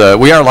us. As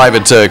we are live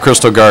at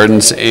Crystal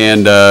Gardens,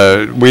 and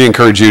we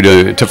encourage you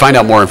to find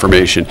out more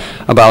information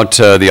about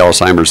the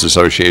Alzheimer's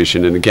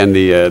Association. And again,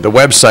 the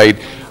website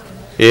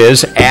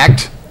is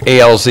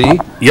ALZ.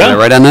 Yeah. Am I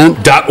right on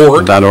that?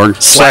 .org. .org.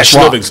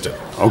 Livingston.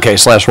 Okay,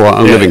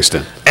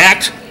 Livingston.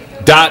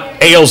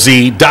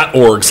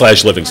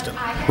 act.alz.org/Livingston.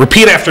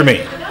 Repeat after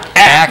me.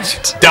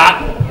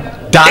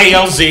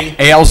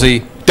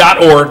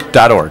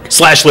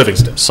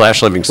 act.alz.org/Livingston.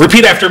 ALZ.org/Livingston.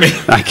 Repeat after me.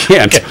 I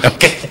can't.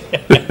 Okay.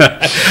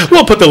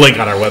 We'll put the link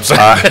on our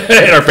website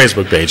and our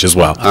Facebook page as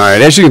well. All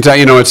right, as you can tell,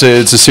 it's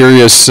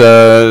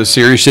a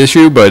serious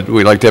issue, but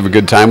we like to have a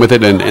good time with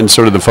it, and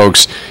sort of the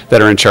folks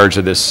that are in charge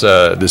of this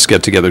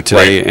get together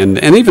today, Right.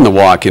 and even the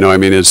walk.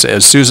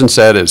 As Susan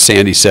said, as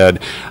Sandy said,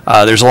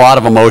 there's a lot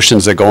of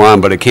emotions that go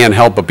on, but it can't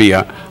help but be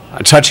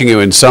touching you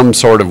in some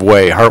sort of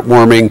way,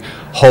 heartwarming,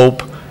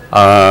 hope.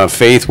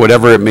 Faith,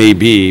 whatever it may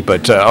be,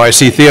 but I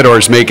see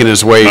Theodore's making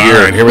his way All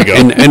here. right, here we go.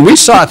 And we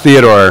saw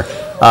Theodore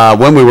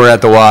when we were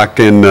at the walk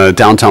in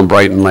downtown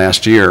Brighton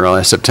last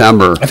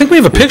September. I think we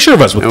have a picture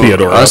of us with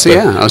Theodore. Us, I'll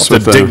yeah. have Us to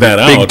with dig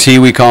that Big out. T,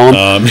 we call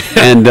him.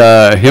 And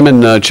him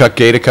and Chuck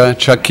Gatica.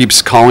 Chuck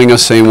keeps calling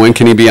us saying, when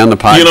can he be on the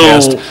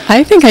podcast?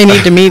 I think I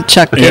need to meet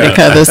Chuck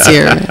Gatica this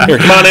year. Here,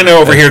 come on in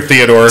over here,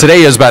 Theodore.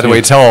 Today is, by the way,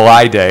 Tell a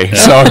Lie Day.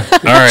 So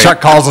right. Chuck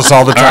calls us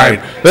all the time.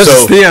 right. This So-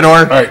 is Theodore.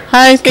 All right.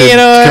 Hi,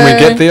 Theodore. Can we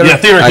get Theodore? Yeah,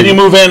 Theodore, can you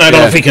move in? I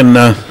don't know if he can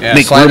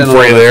make slide room in a for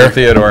little you bit there. for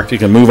Theodore. If you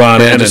can move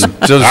on in. Just All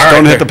right,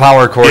 don't hit there. the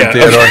power cord, Yeah,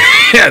 Theodore. okay.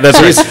 Yeah, that's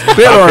right.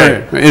 Theodore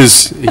Okay.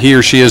 he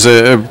or she is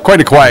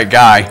quite a quiet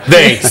guy.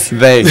 They.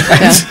 They.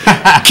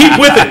 Keep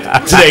with it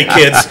today,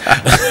 kids.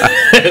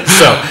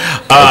 So,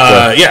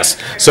 yes.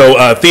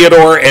 So,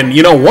 Theodore, and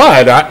you know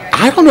what?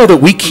 I don't know that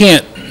we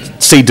can't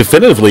say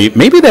definitively,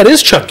 maybe that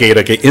is Chuck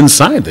Gatica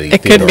inside the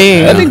It could Theodore.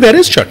 be. I think that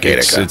is Chuck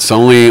Gatica. It's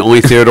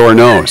only Theodore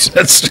knows.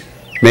 That's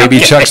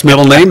Maybe Chuck's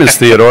middle name is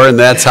Theodore, and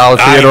that's how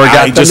Theodore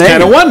got I the just name.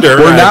 kind of wonder.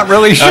 We're not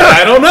really sure.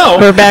 I don't know.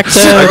 We're back to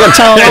Tell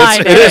a Lie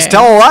It is Day.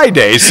 Tell a Lie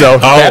Day, so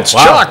that's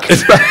wow. Chuck.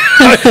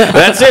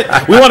 That's it.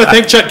 We want to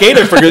thank Chuck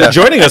Gator for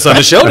joining us on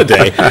the show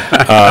today.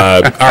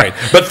 All right.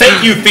 But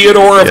thank you,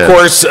 Theodore, of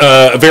course,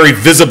 a very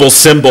visible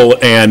symbol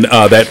and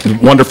that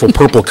wonderful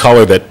purple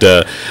color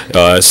that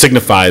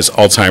signifies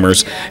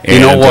Alzheimer's. And, You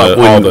know what?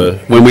 all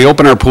When we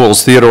open our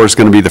pools, Theodore's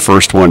going to be the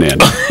first one in.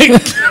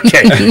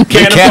 Okay.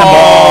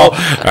 Cannonball. All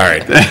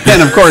right.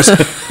 And of course,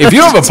 if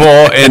you have a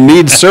pool and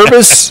need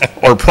service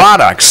or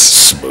products,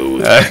 smooth.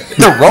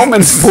 The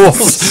Roman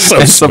pools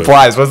and smooth.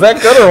 supplies. Was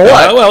that good or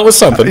what? Well, it was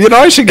something. You know,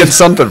 I should get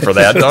something for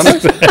that, don't I?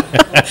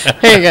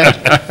 Here you go.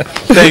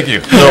 Thank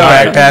you. Go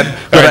back, Pat.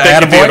 All right,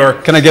 thank you, Theodore.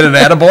 Can I get an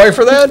attaboy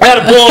for that?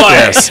 Attaboy.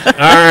 Yes. All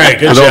right.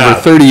 Good With job. over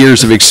 30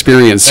 years of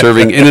experience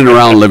serving in and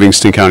around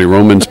Livingston County,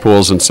 Romans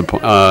Pools and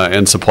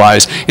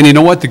Supplies. And you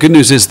know what? The good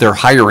news is they're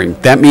hiring.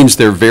 That means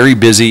they're very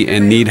busy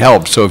and need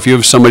help. So if you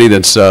have somebody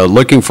that's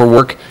looking for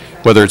work,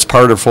 whether it's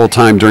part or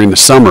full-time during the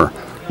summer,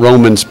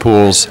 Romans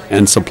Pools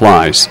and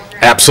Supplies.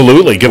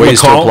 Absolutely. Give them a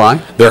Ways to call. apply?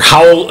 Their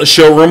Howell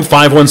showroom,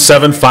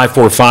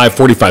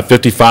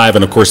 517-545-4555.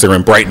 And, of course, they're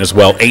in Brighton as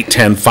well,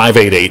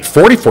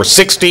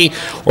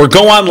 810-588-4460. Or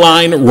go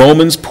online,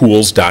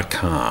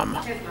 romanspools.com.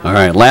 All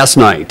right, last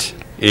night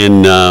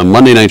in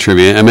Monday Night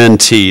Trivia,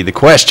 MNT, the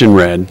question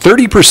read,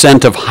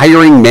 30% of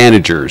hiring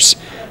managers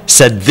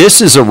said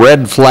this is a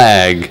red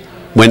flag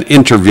when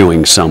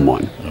interviewing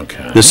someone.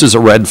 Okay. This is a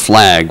red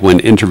flag when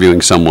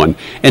interviewing someone.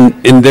 And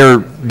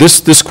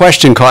this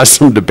question caused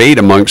some debate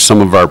amongst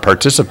some of our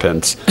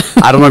participants.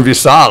 I don't know if you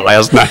saw it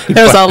last night.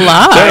 There's a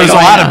lot. There was a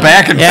lot of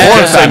back and Yeah.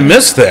 forth. I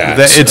missed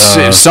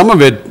that. Some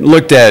of it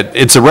looked at,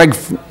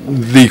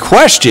 the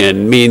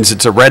question means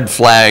it's a red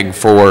flag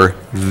for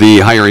the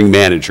hiring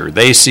manager.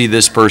 They see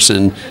this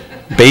person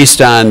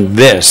based on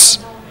this.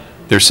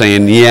 They're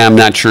saying, yeah, I'm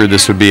not sure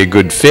this would be a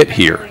good fit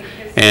here.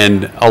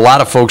 And a lot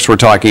of folks were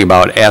talking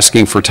about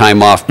asking for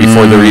time off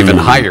before they're even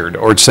hired,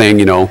 or saying,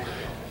 you know,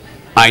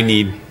 I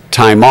need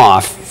time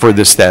off for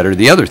this, that, or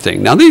the other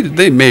thing. Now,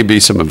 they may be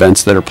some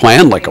events that are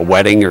planned, like a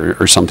wedding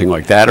or something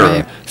like that, or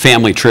a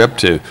family trip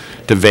to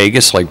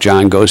Vegas, like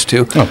John goes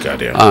to. Oh,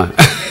 God,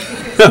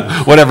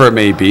 yeah. Whatever it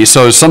may be.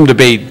 So some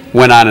debate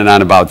went on and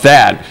on about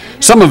that.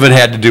 Some of it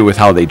had to do with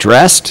how they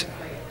dressed.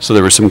 So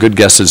there were some good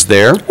guesses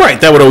there. Right,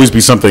 that would always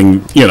be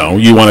something, you know,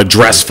 you want to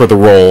dress for the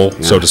role,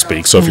 so to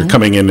speak. So if you're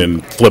coming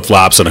in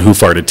flip-flops and a Who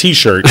Farted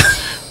t-shirt,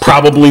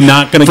 probably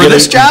not going to For get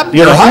this it. job?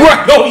 You know, Right.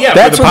 right. Oh, yeah.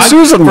 That's for what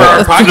Susan for our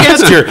wore.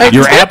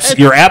 podcast,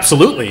 you're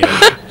absolutely in.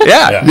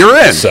 Yeah, you're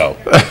in. So,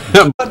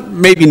 But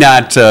maybe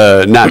not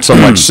so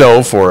much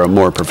so for a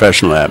more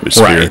professional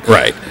atmosphere.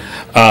 right.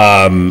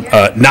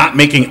 Not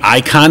making eye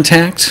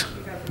contact.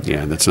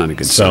 Yeah, that's not a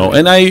good So,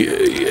 sign. and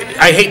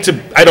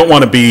I don't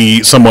want to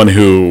be someone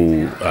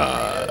who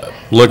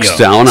Looks you know,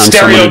 down on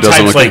someone who doesn't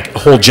stereotypes look like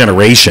whole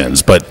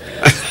generations, but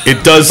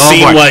it does Oh,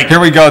 seem boy. like Here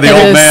we go, the It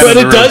old is. man. But in it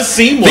the room. does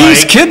seem These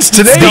like kids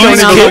today Going don't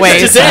these on even the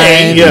kids look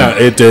today,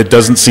 wayside. yeah, it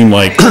doesn't seem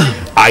like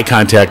eye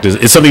contact is.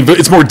 It's something.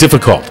 It's more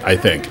difficult, I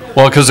think.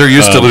 Well, because they're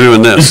used to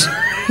doing this.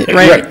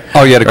 Right.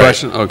 Oh, you had a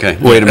question? Okay.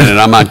 Wait a minute.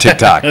 I'm on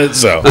TikTok.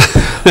 So,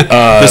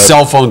 The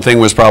cell phone thing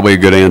was probably a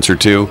good answer,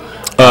 too.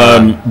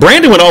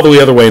 Brandon went all the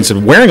other way and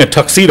said, "Wearing a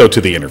tuxedo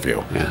to the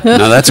interview." Yeah.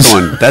 No, that's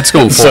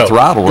going full So,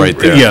 throttle right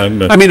there. yeah,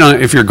 no. I mean,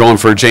 if you're going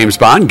for a James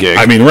Bond gig.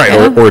 I mean, right,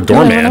 or a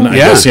doorman. I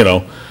Yeah. guess, you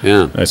know.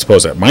 Yeah. I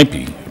suppose that might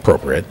be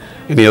appropriate.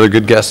 Any other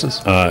good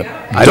guesses?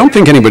 I don't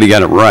think anybody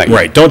got it right.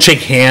 Right. Don't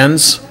shake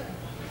hands.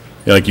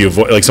 Like you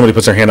avoid, like somebody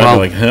puts their hand out,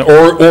 Well- and you're like,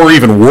 huh? or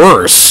even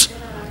worse,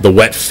 the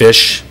wet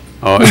fish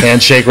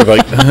handshake, where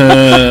like,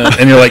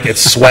 and you're like,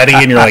 it's sweaty,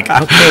 and you're like,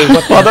 okay,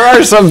 what the Well, there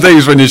are some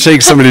things when you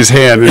shake somebody's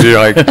hand and you're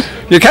like,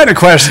 you're kind of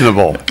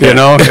questionable, you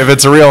know, if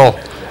it's a real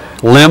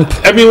limp.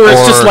 I mean, where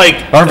it's just like-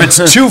 or if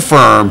it's too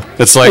firm,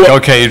 it's like, Well-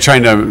 okay, you're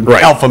trying to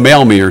Right. alpha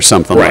male me or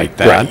something like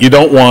that. Right. You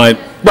don't want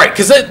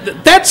because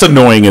that's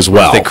annoying as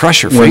well. They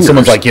crush your when fingers.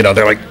 someone's like, you know,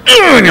 they're like, "Ugh,"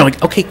 and you're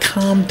like, okay,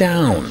 calm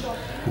down.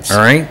 All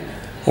right.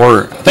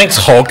 Or Thanks,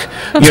 Hulk.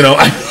 You know,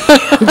 I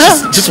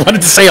just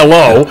wanted to say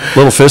hello.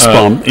 little fist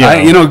bump.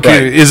 Right.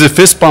 Is a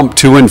fist bump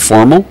too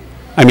informal?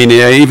 I mean,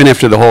 even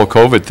after the whole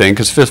COVID thing,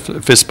 because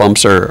fist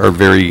bumps are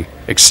very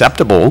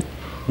acceptable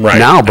Right.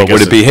 now, I but guess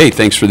would it be, hey,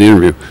 thanks for the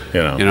interview?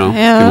 You know.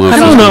 Yeah, give 'em a I I fist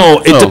don't bump.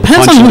 know. It Oh, depends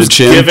punch on in the who's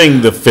chin.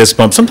 giving the fist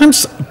bump.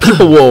 Sometimes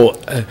people will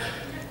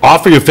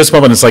offer you a fist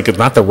bump, and it's like it's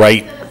not the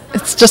right.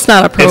 It's just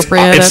not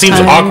appropriate. It at seems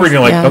times. awkward. And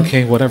you're like, Yeah.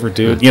 okay, whatever,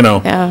 dude. You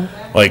know. Yeah.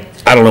 Like,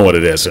 I don't know what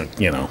it is.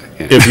 You know,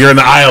 if you're in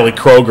the aisle at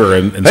Kroger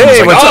and someone's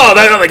like, what's oh,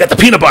 up?" they got the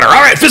peanut butter. All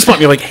right, fist bump.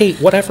 You're like, hey,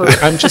 whatever.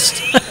 I'm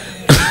just.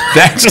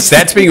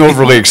 That's being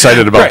overly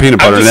excited about Right.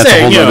 peanut I'm butter, and just that's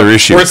saying, a whole you know, other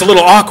issue. Where it's a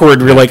little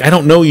awkward. You're like, I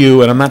don't know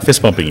you, and I'm not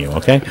fist bumping you.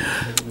 Okay.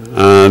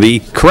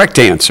 The correct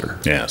answer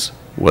Yes.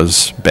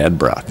 was bad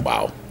breath.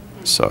 Wow.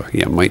 So,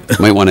 yeah, might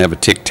want to have a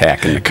Tic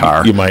Tac in the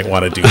car. You might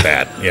want to do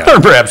that. Yeah. Or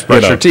perhaps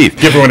brush your teeth.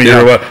 Give one of You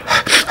your. know.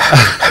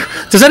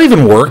 Does that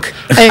even work?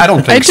 I don't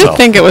think I did so.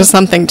 think it was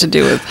something to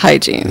do with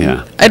hygiene.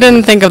 Yeah. I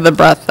didn't think of the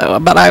breath though,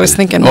 but I was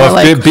thinking Well,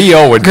 more if like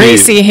BO would be-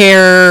 greasy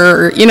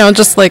hair, or,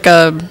 just like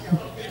a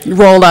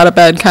rolled out of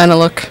bed kind of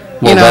look.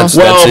 Well, that's-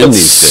 Well, in but these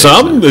days,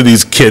 some of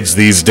these kids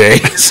these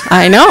days.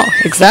 I know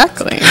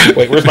exactly.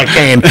 Wait, where's my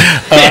cane?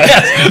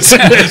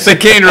 The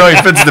cane really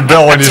fits the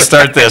bill when you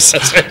start this. You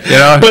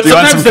know, But do you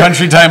want sometimes some they-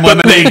 country time but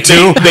lemonade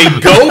too? They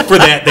go for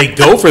that. They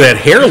go for that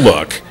hair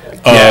look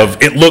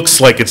of it looks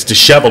like it's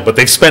disheveled, but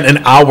they've spent an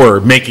hour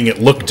making it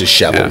look Yeah,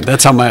 disheveled.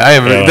 that's how I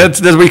have. Yeah.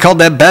 That's we called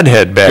that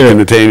bedhead back Yeah. in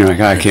the day. And you're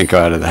like, I can't go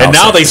out of the house. And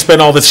now they after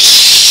spend all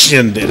this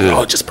and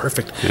just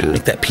perfect.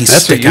 Make that piece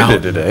That's what stick you out.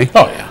 did today.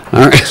 Oh yeah.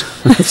 All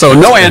right. So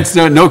no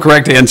answer, no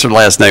correct answer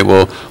last night.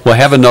 We'll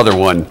have another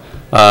one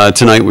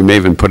tonight. We may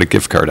even put a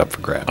gift card up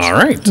for grabs. All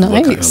right.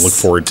 Nice. Look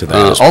forward to that.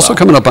 as Also well.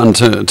 coming up on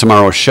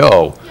tomorrow's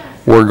show,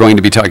 we're going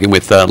to be talking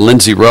with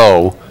Lindsay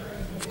Rowe.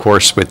 Of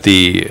course, with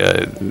the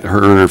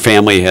her and her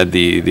family had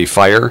the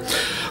fire,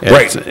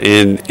 Right.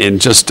 in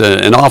just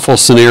an awful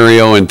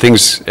scenario, and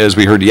things, as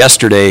we heard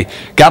yesterday,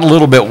 got a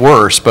little bit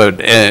worse. But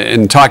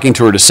in talking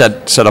to her to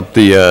set up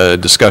the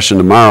discussion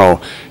tomorrow,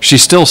 she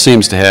still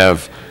seems to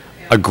have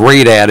a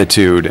great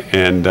attitude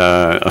and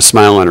a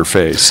smile on her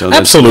face. So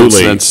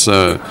Absolutely. that's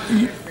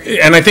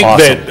And I think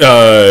Awesome.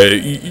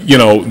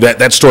 that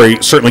that story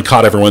certainly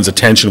caught everyone's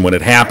attention when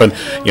it happened.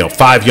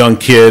 5 young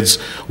kids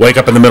wake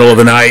up in the middle of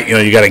the night.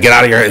 You got to get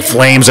out of your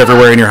flames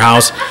everywhere in your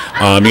house.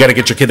 You got to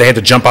get your kid. They had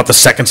to jump out the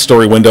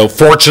second-story window.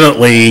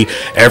 Fortunately,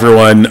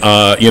 everyone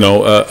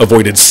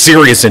avoided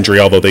serious injury,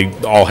 although they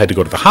all had to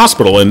go to the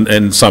hospital,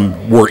 and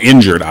some were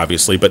injured,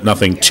 obviously, but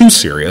nothing too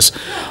serious.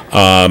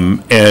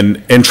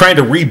 And trying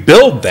to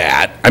rebuild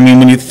that. I mean,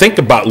 when you think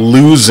about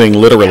losing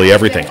literally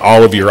everything,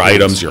 all of your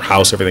items, your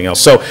house, everything else.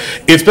 So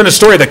it's been a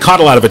story that caught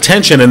a lot of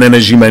attention, and then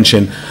as you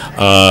mentioned,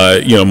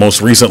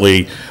 most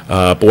recently,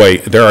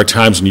 there are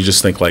times when you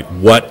just think like,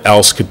 what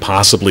else could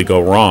possibly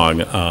go wrong?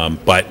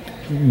 But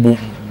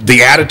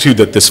the attitude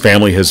that this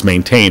family has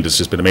maintained has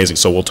just been amazing.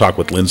 So we'll talk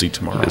with Lindsay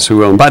tomorrow. Yes, we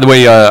will. And by the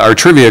way, our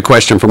trivia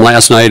question from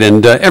last night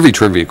and every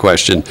trivia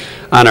question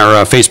on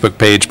our Facebook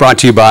page brought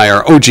to you by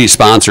our OG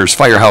sponsors,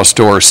 Firehouse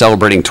Doors,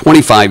 celebrating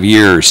 25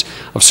 years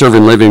of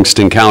serving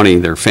Livingston County.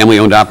 Their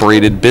family-owned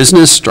operated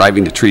business,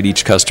 striving to treat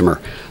each customer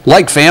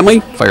like family.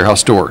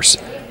 Firehouse Doors.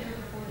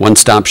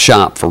 One-stop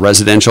shop for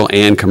residential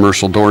and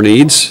commercial door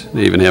needs.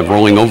 They even have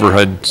rolling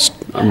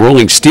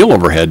steel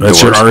overhead doors.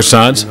 That's your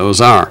Arsads?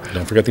 Those are.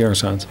 Don't forget the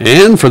Arsads.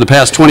 And for the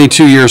past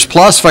 22 years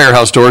plus,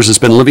 Firehouse Doors has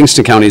been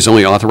Livingston County's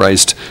only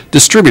authorized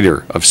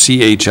distributor of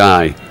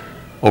CHI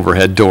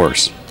overhead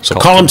doors. So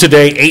call them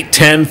today,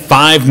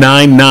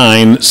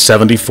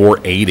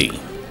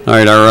 810-599-7480. All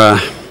right, our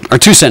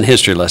 2-cent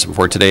history lesson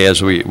for today,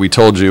 as we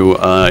told you,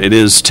 it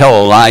is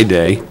Tell a Lie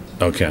Day.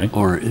 Okay.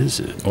 Or is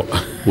it?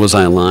 Was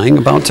I lying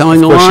about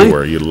telling a Of lie? course you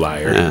were, you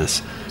liar.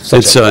 Yes.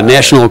 It's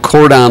National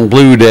Cordon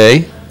Bleu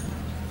Day. Do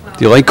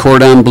you like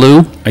cordon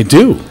bleu? I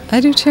do. I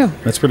do too.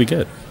 That's pretty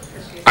good.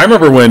 I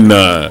remember when...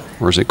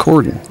 Or is it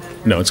cordon?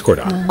 No, it's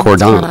cordon.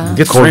 Cordon.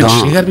 Get Cordon.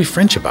 French. You got to be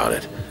French about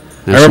it.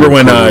 I National remember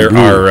when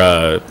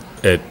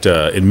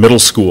Cordon in middle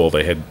school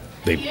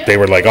they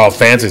were like all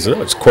fancy. Said,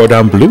 "Oh, it's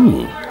cordon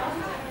bleu."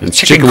 It's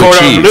chicken chicken with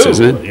cordon cheese, bleu.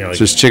 isn't it? You know, It's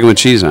just chicken with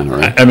cheese on it,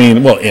 right? I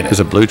mean, well, in it. Is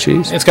it blue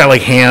cheese? It's got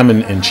like ham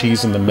and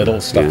cheese in the middle,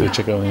 stuffed with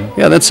chicken.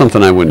 Yeah, that's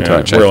something I wouldn't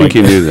touch. I really. think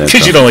you knew that.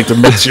 Because you don't like to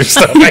mix your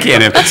stuff. You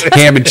can't have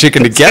ham and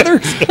chicken together.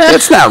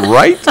 That's not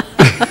right.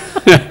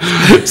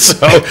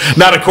 So,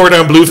 not a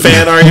cordon bleu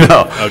fan, are you?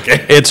 No.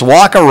 Okay. It's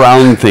Walk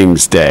Around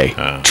Things Day.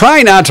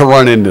 Try not to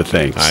run into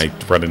things. I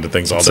run into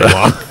things all day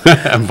long.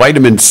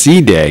 Vitamin C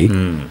Day.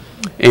 And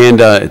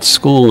it's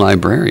School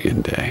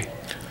Librarian Day.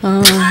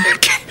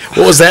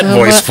 What was that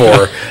voice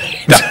for?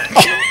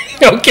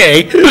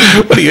 Okay.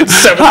 What are you,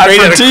 7th grade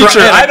for and a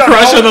teacher. I don't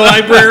crush know. on the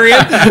librarian?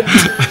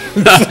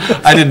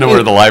 I didn't know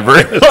where the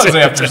library was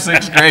after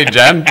 6th grade,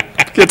 Jen.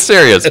 Get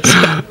serious.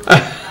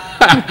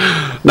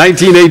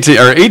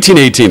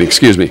 1818,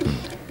 excuse me.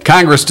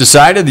 Congress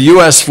decided the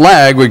U.S.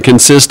 flag would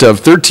consist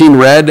of 13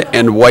 red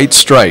and white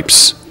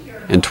stripes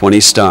and 20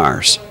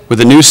 stars,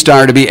 with a new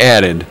star to be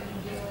added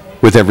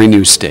with every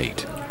new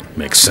state.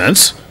 Makes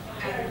sense.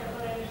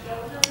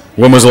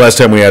 When was the last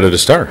time we added a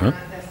star, huh?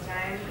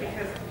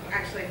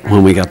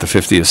 When we got the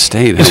 50th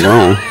state,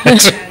 hello.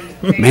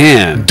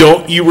 Man.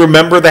 Don't you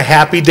remember the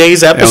Happy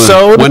Days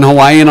episode? When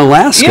Hawaii and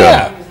Alaska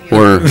Yeah.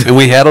 and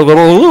we had a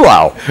little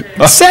luau.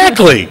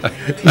 Exactly.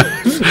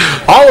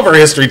 All of our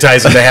history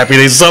ties into Happy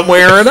Days some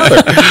way or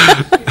another.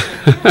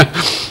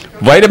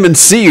 Vitamin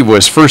C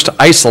was first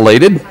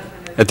isolated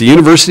at the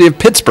University of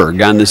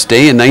Pittsburgh on this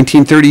day in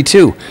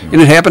 1932,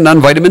 and it happened on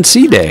Vitamin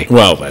C Day.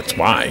 Well, that's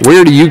why.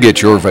 Where do you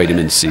get your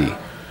vitamin C?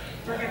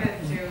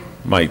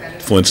 My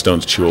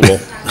Flintstones chewable.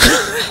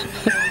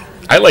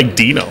 I like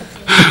Dino.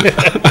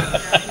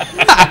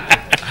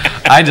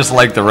 I just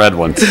like the red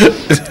ones.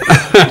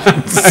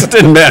 It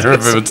didn't matter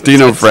if it was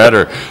Dino Fred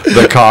or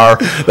the car.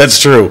 That's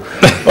true.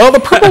 Well, the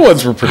purple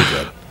ones were pretty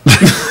good.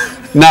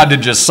 Now,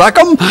 did you suck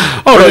them?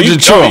 Oh, no, did you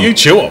chew them? You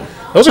chew them.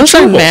 Those are Those are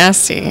chewable.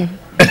 nasty.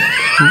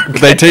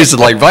 They tasted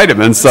like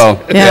vitamins, so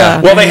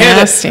Yeah. Well, they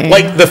Nasty. had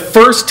like the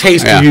first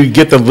taste, Yeah. you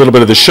get the little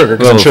bit of the sugar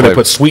because I'm Little sure they flavor.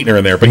 put sweetener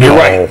in there. But you're No.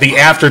 right, the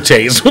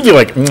aftertaste would be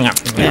like, Yeah.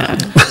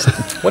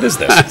 what is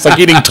this? It's like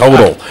eating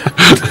Total.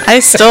 I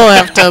still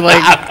have to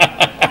like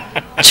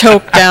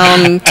choke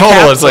down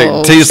Total is like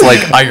capsules. tastes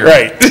like iron.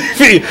 Right.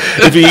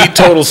 If you eat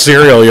Total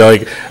cereal, you're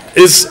like,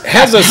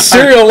 has a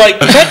cereal-like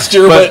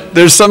texture, but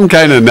There's some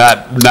kind of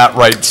not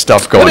right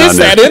stuff going what on is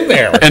there. that in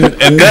there? And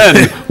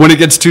then when it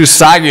gets too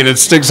soggy and it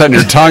sticks on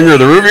your tongue or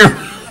the roof of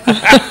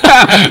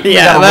your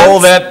Yeah, roll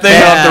that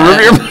thing off the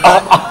roof of your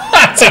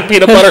It's like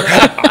peanut butter.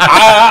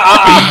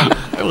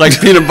 like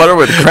peanut butter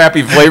with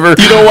crappy flavor.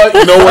 You know what?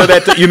 You know where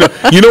that? You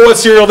know what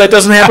cereal that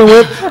doesn't happen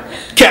with?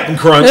 Captain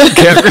Crunch.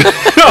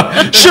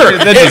 Sure,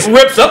 it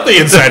rips up the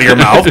inside of your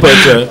mouth, but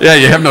Yeah,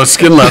 you have no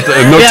skin left,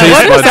 no Yeah, taste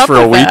what is buds up for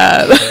a with week.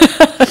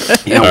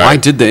 that? Yeah, why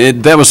did they?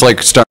 That was like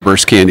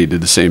Starburst candy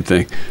did the same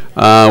thing.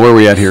 Where are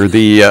we at here?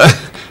 The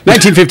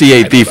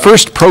 1958, the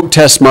first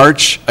protest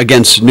march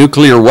against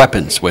nuclear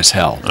weapons was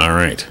held. all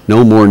right.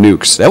 No more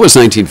nukes. That was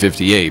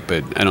 1958,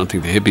 but I don't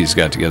think the hippies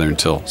got together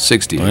until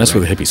 60. Well, that's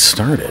where the hippies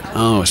started.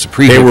 Oh, it's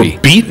the They were pre-hippie.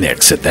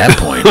 beatniks at that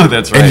point.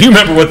 That's right. And you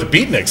remember what the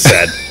beatniks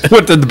said?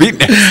 What did the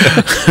beatniks?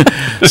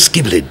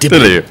 Skibbly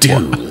dibbly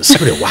doo,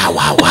 skibbly wow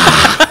wow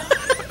wow.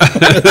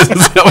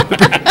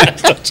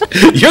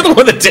 You're the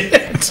one that did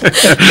it.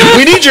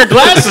 We need your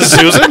glasses,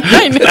 Susan.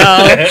 I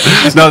know.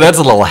 No, that's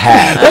a little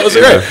hat. That was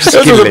right.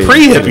 Those were the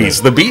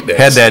pre-hippies, the beatniks.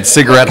 Had that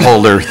cigarette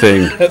holder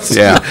thing.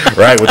 Yeah.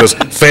 Right, with those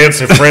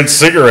fancy French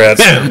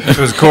cigarettes. It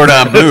was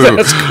cordon bleu.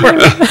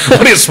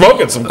 What are you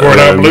smoking? Some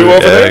cordon bleu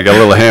over I there? got a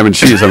little ham and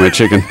cheese on my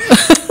chicken.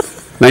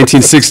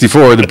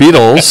 1964, the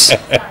Beatles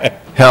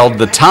held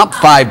the top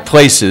 5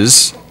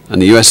 places on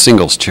the U.S.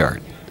 singles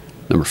chart.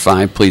 Number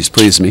 5, Please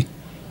Please Me.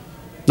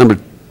 Number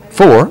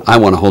 4, I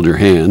Want to Hold Your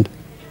Hand.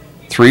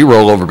 3,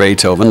 Roll Over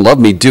Beethoven. Love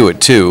Me, Do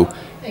It Too.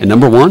 And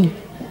number 1,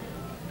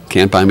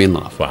 Can't Buy Me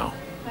Love. Wow.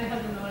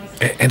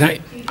 And I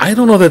I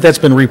don't know that that's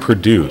been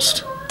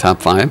reproduced.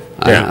 Top 5?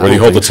 Yeah, where they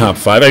hold the top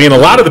 5. I mean, a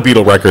lot of the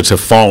Beatle records have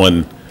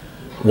fallen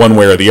one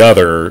way or the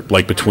other,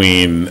 like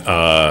between.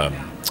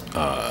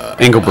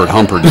 Engelbert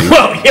Humperdinck.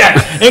 Well,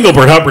 yeah,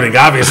 Engelbert Humperdinck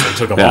obviously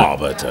took them Yeah. all,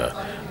 but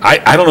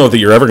I don't know that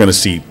you're ever going to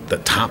see the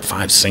top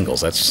 5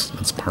 singles. That's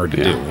hard to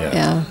do. Yeah.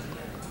 Yeah.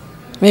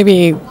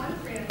 Maybe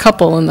a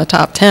couple in the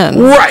top 10.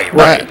 Right.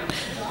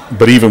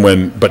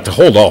 But to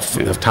hold all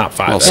the top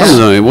 5. Well, that's- some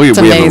of them, we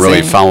haven't really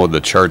amazing. followed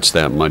the charts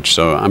that much,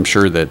 so I'm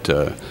sure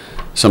that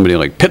somebody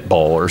like Pitbull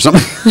or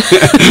something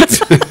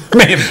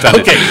may have done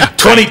Okay, it.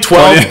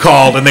 2012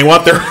 called and they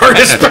want their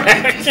artist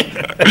back.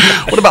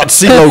 What about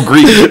CeeLo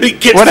Green?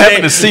 Kids What today-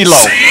 happened to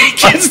CeeLo?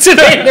 Kids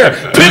today, they're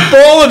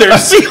Pitbull and they're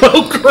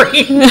CeeLo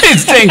Green.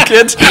 These dang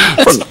kids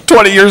from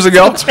 20 years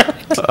ago. All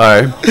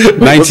right,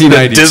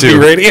 1992. Disney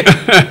Radio.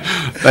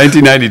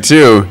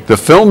 1992, the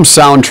film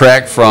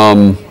soundtrack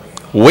from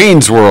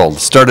Wayne's World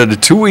started a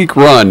 2-week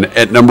run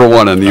at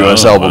 #1 on the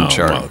U.S. album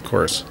chart. Well, of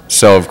course.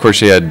 So, of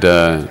course, you had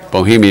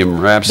Bohemian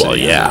Rhapsody. Well,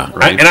 yeah.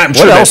 Right? And I'm what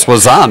sure else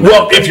was on there?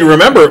 Well, if you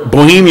remember,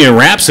 Bohemian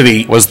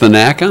Rhapsody Was the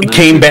Knack on that?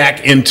 came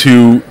back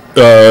into,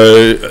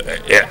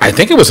 I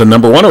think it was a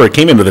 #1 or it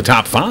came into the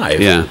top 5.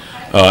 Yeah.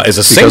 As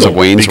a Because single. of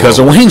Wayne's Because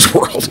World. of Wayne's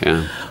World.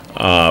 Yeah.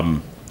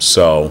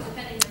 So.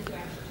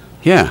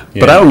 Yeah, Yeah.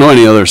 but I don't know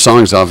any other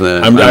songs off of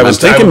that. I'm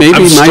thinking maybe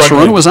I'm My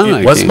struggling. Sharona was on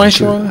it. Was My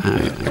Sharona?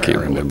 I can't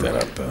remember.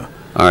 Look that up.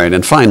 All right,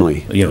 and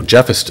finally,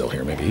 Jeff is still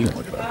here. Maybe he can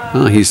look it up.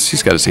 oh,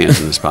 he's got his hands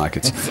in his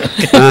pockets.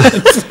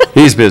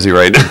 He's busy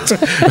right now.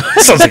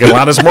 Sounds like a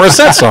Alanis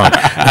Morissette song.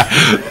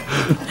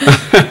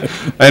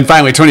 And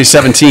finally,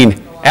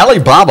 2017,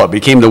 Alibaba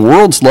became the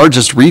world's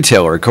largest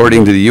retailer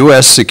according to the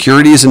U.S.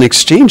 Securities and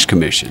Exchange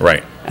Commission.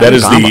 Right. That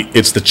is Alibaba.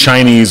 it's the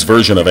Chinese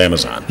version of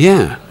Amazon.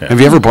 Yeah. Have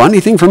you ever bought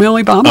anything from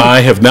Alibaba?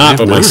 I have not,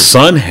 but my not.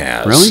 son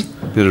has. Really?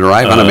 Did it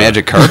arrive on a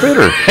magic carpet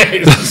or?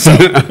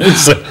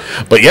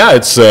 But yeah,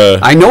 it's.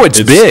 I know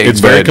it's big, It's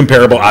very but-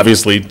 comparable.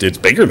 Obviously, it's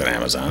bigger than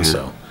Amazon.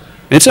 So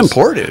It's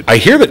imported. I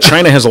hear that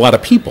China has a lot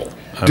of people.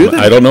 Do they?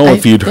 I don't know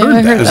if you'd yeah, heard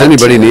I heard that. Is that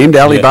anybody too. named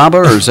Alibaba,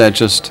 or is that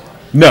just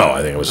No,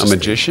 I think it was a just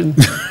magician?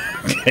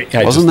 I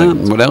just Wasn't think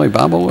that what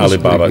Alibaba was?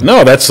 Alibaba?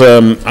 No, that's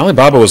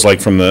Alibaba was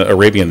like from the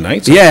Arabian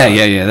Nights.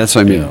 Yeah. That's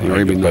what I mean. You know, the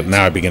Arabian but Nights.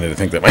 now I'm beginning to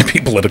think that might be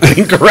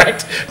politically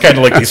incorrect. Kind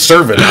of like the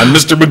servant on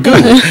Mr.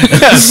 Magoo.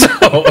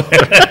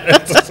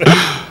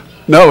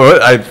 No,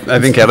 I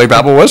think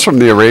Alibaba was from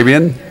the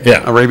Arabian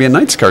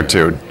Nights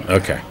cartoon.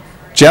 Okay.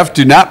 Jeff,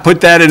 do not put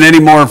that in any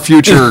more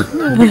future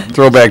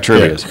throwback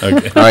trivia. Yeah,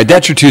 okay. All right,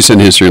 that's your 2-cent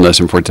history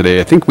lesson for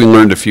today. I think we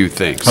learned a few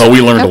things. Oh, we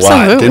learned a lot,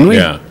 Absolutely. didn't we?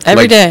 Yeah.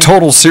 Every like day.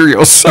 Total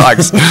cereal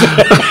sucks.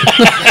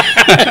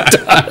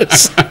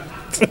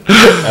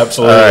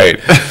 Absolutely. All right.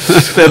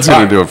 That's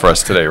going to do it for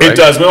us today, right? It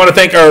does. We want to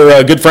thank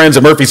our good friends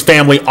at Murphy's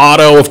Family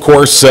Auto, of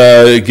course,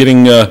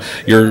 getting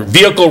your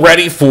vehicle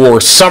ready for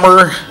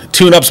summer.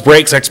 Tune-ups,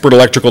 brakes, expert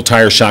electrical,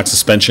 tire, shock,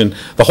 suspension,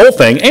 the whole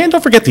thing. And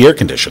don't forget the air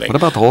conditioning. What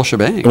about the whole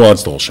shebang? Well,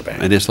 it's the whole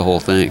shebang. It is the whole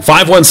thing.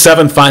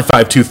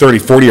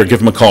 517-552-3040 or give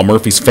them a call,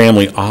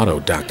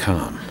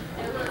 murphysfamilyauto.com.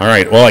 All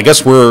right. Well, I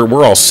guess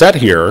we're all set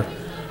here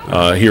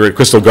at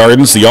Crystal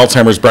Gardens. The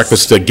Alzheimer's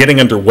Breakfast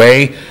getting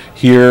underway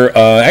here.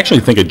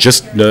 Actually, I think it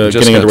just getting got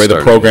underway. started.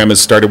 The program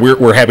has started.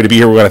 We're happy to be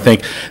here. We want to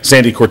thank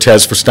Sandie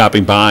Cortez for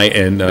stopping by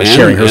and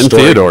sharing her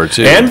story. Theodore,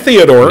 too. And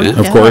Theodore, Yeah.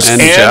 of course.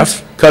 And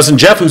Jeff. Cousin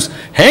Jeff, who's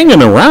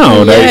hanging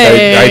around.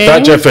 I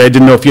thought, Jeff, I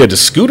didn't know if you had to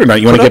scoot or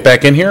not. You want to get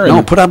back in here?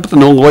 No, put up the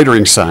no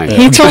loitering sign.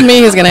 He told me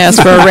he's going to ask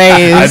for a I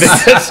raise.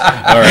 think that's,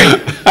 all right.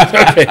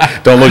 Okay.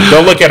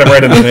 Don't look at him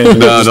right in the face.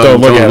 No, Just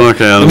don't look look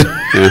at him.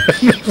 Yeah.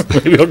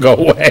 Maybe he'll go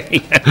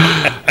away.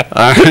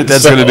 All right,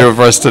 that's going to do it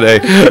for us today.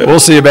 We'll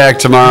see you back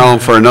tomorrow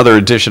for another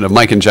edition of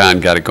Mike and John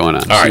Got It Going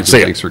On. All right, Susan, see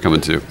ya. thanks for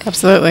coming too.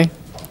 Absolutely.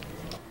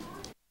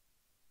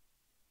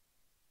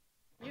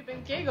 You've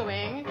been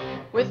giggling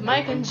with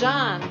Mike and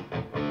John.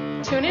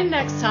 Tune in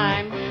next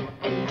time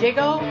and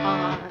giggle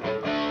on.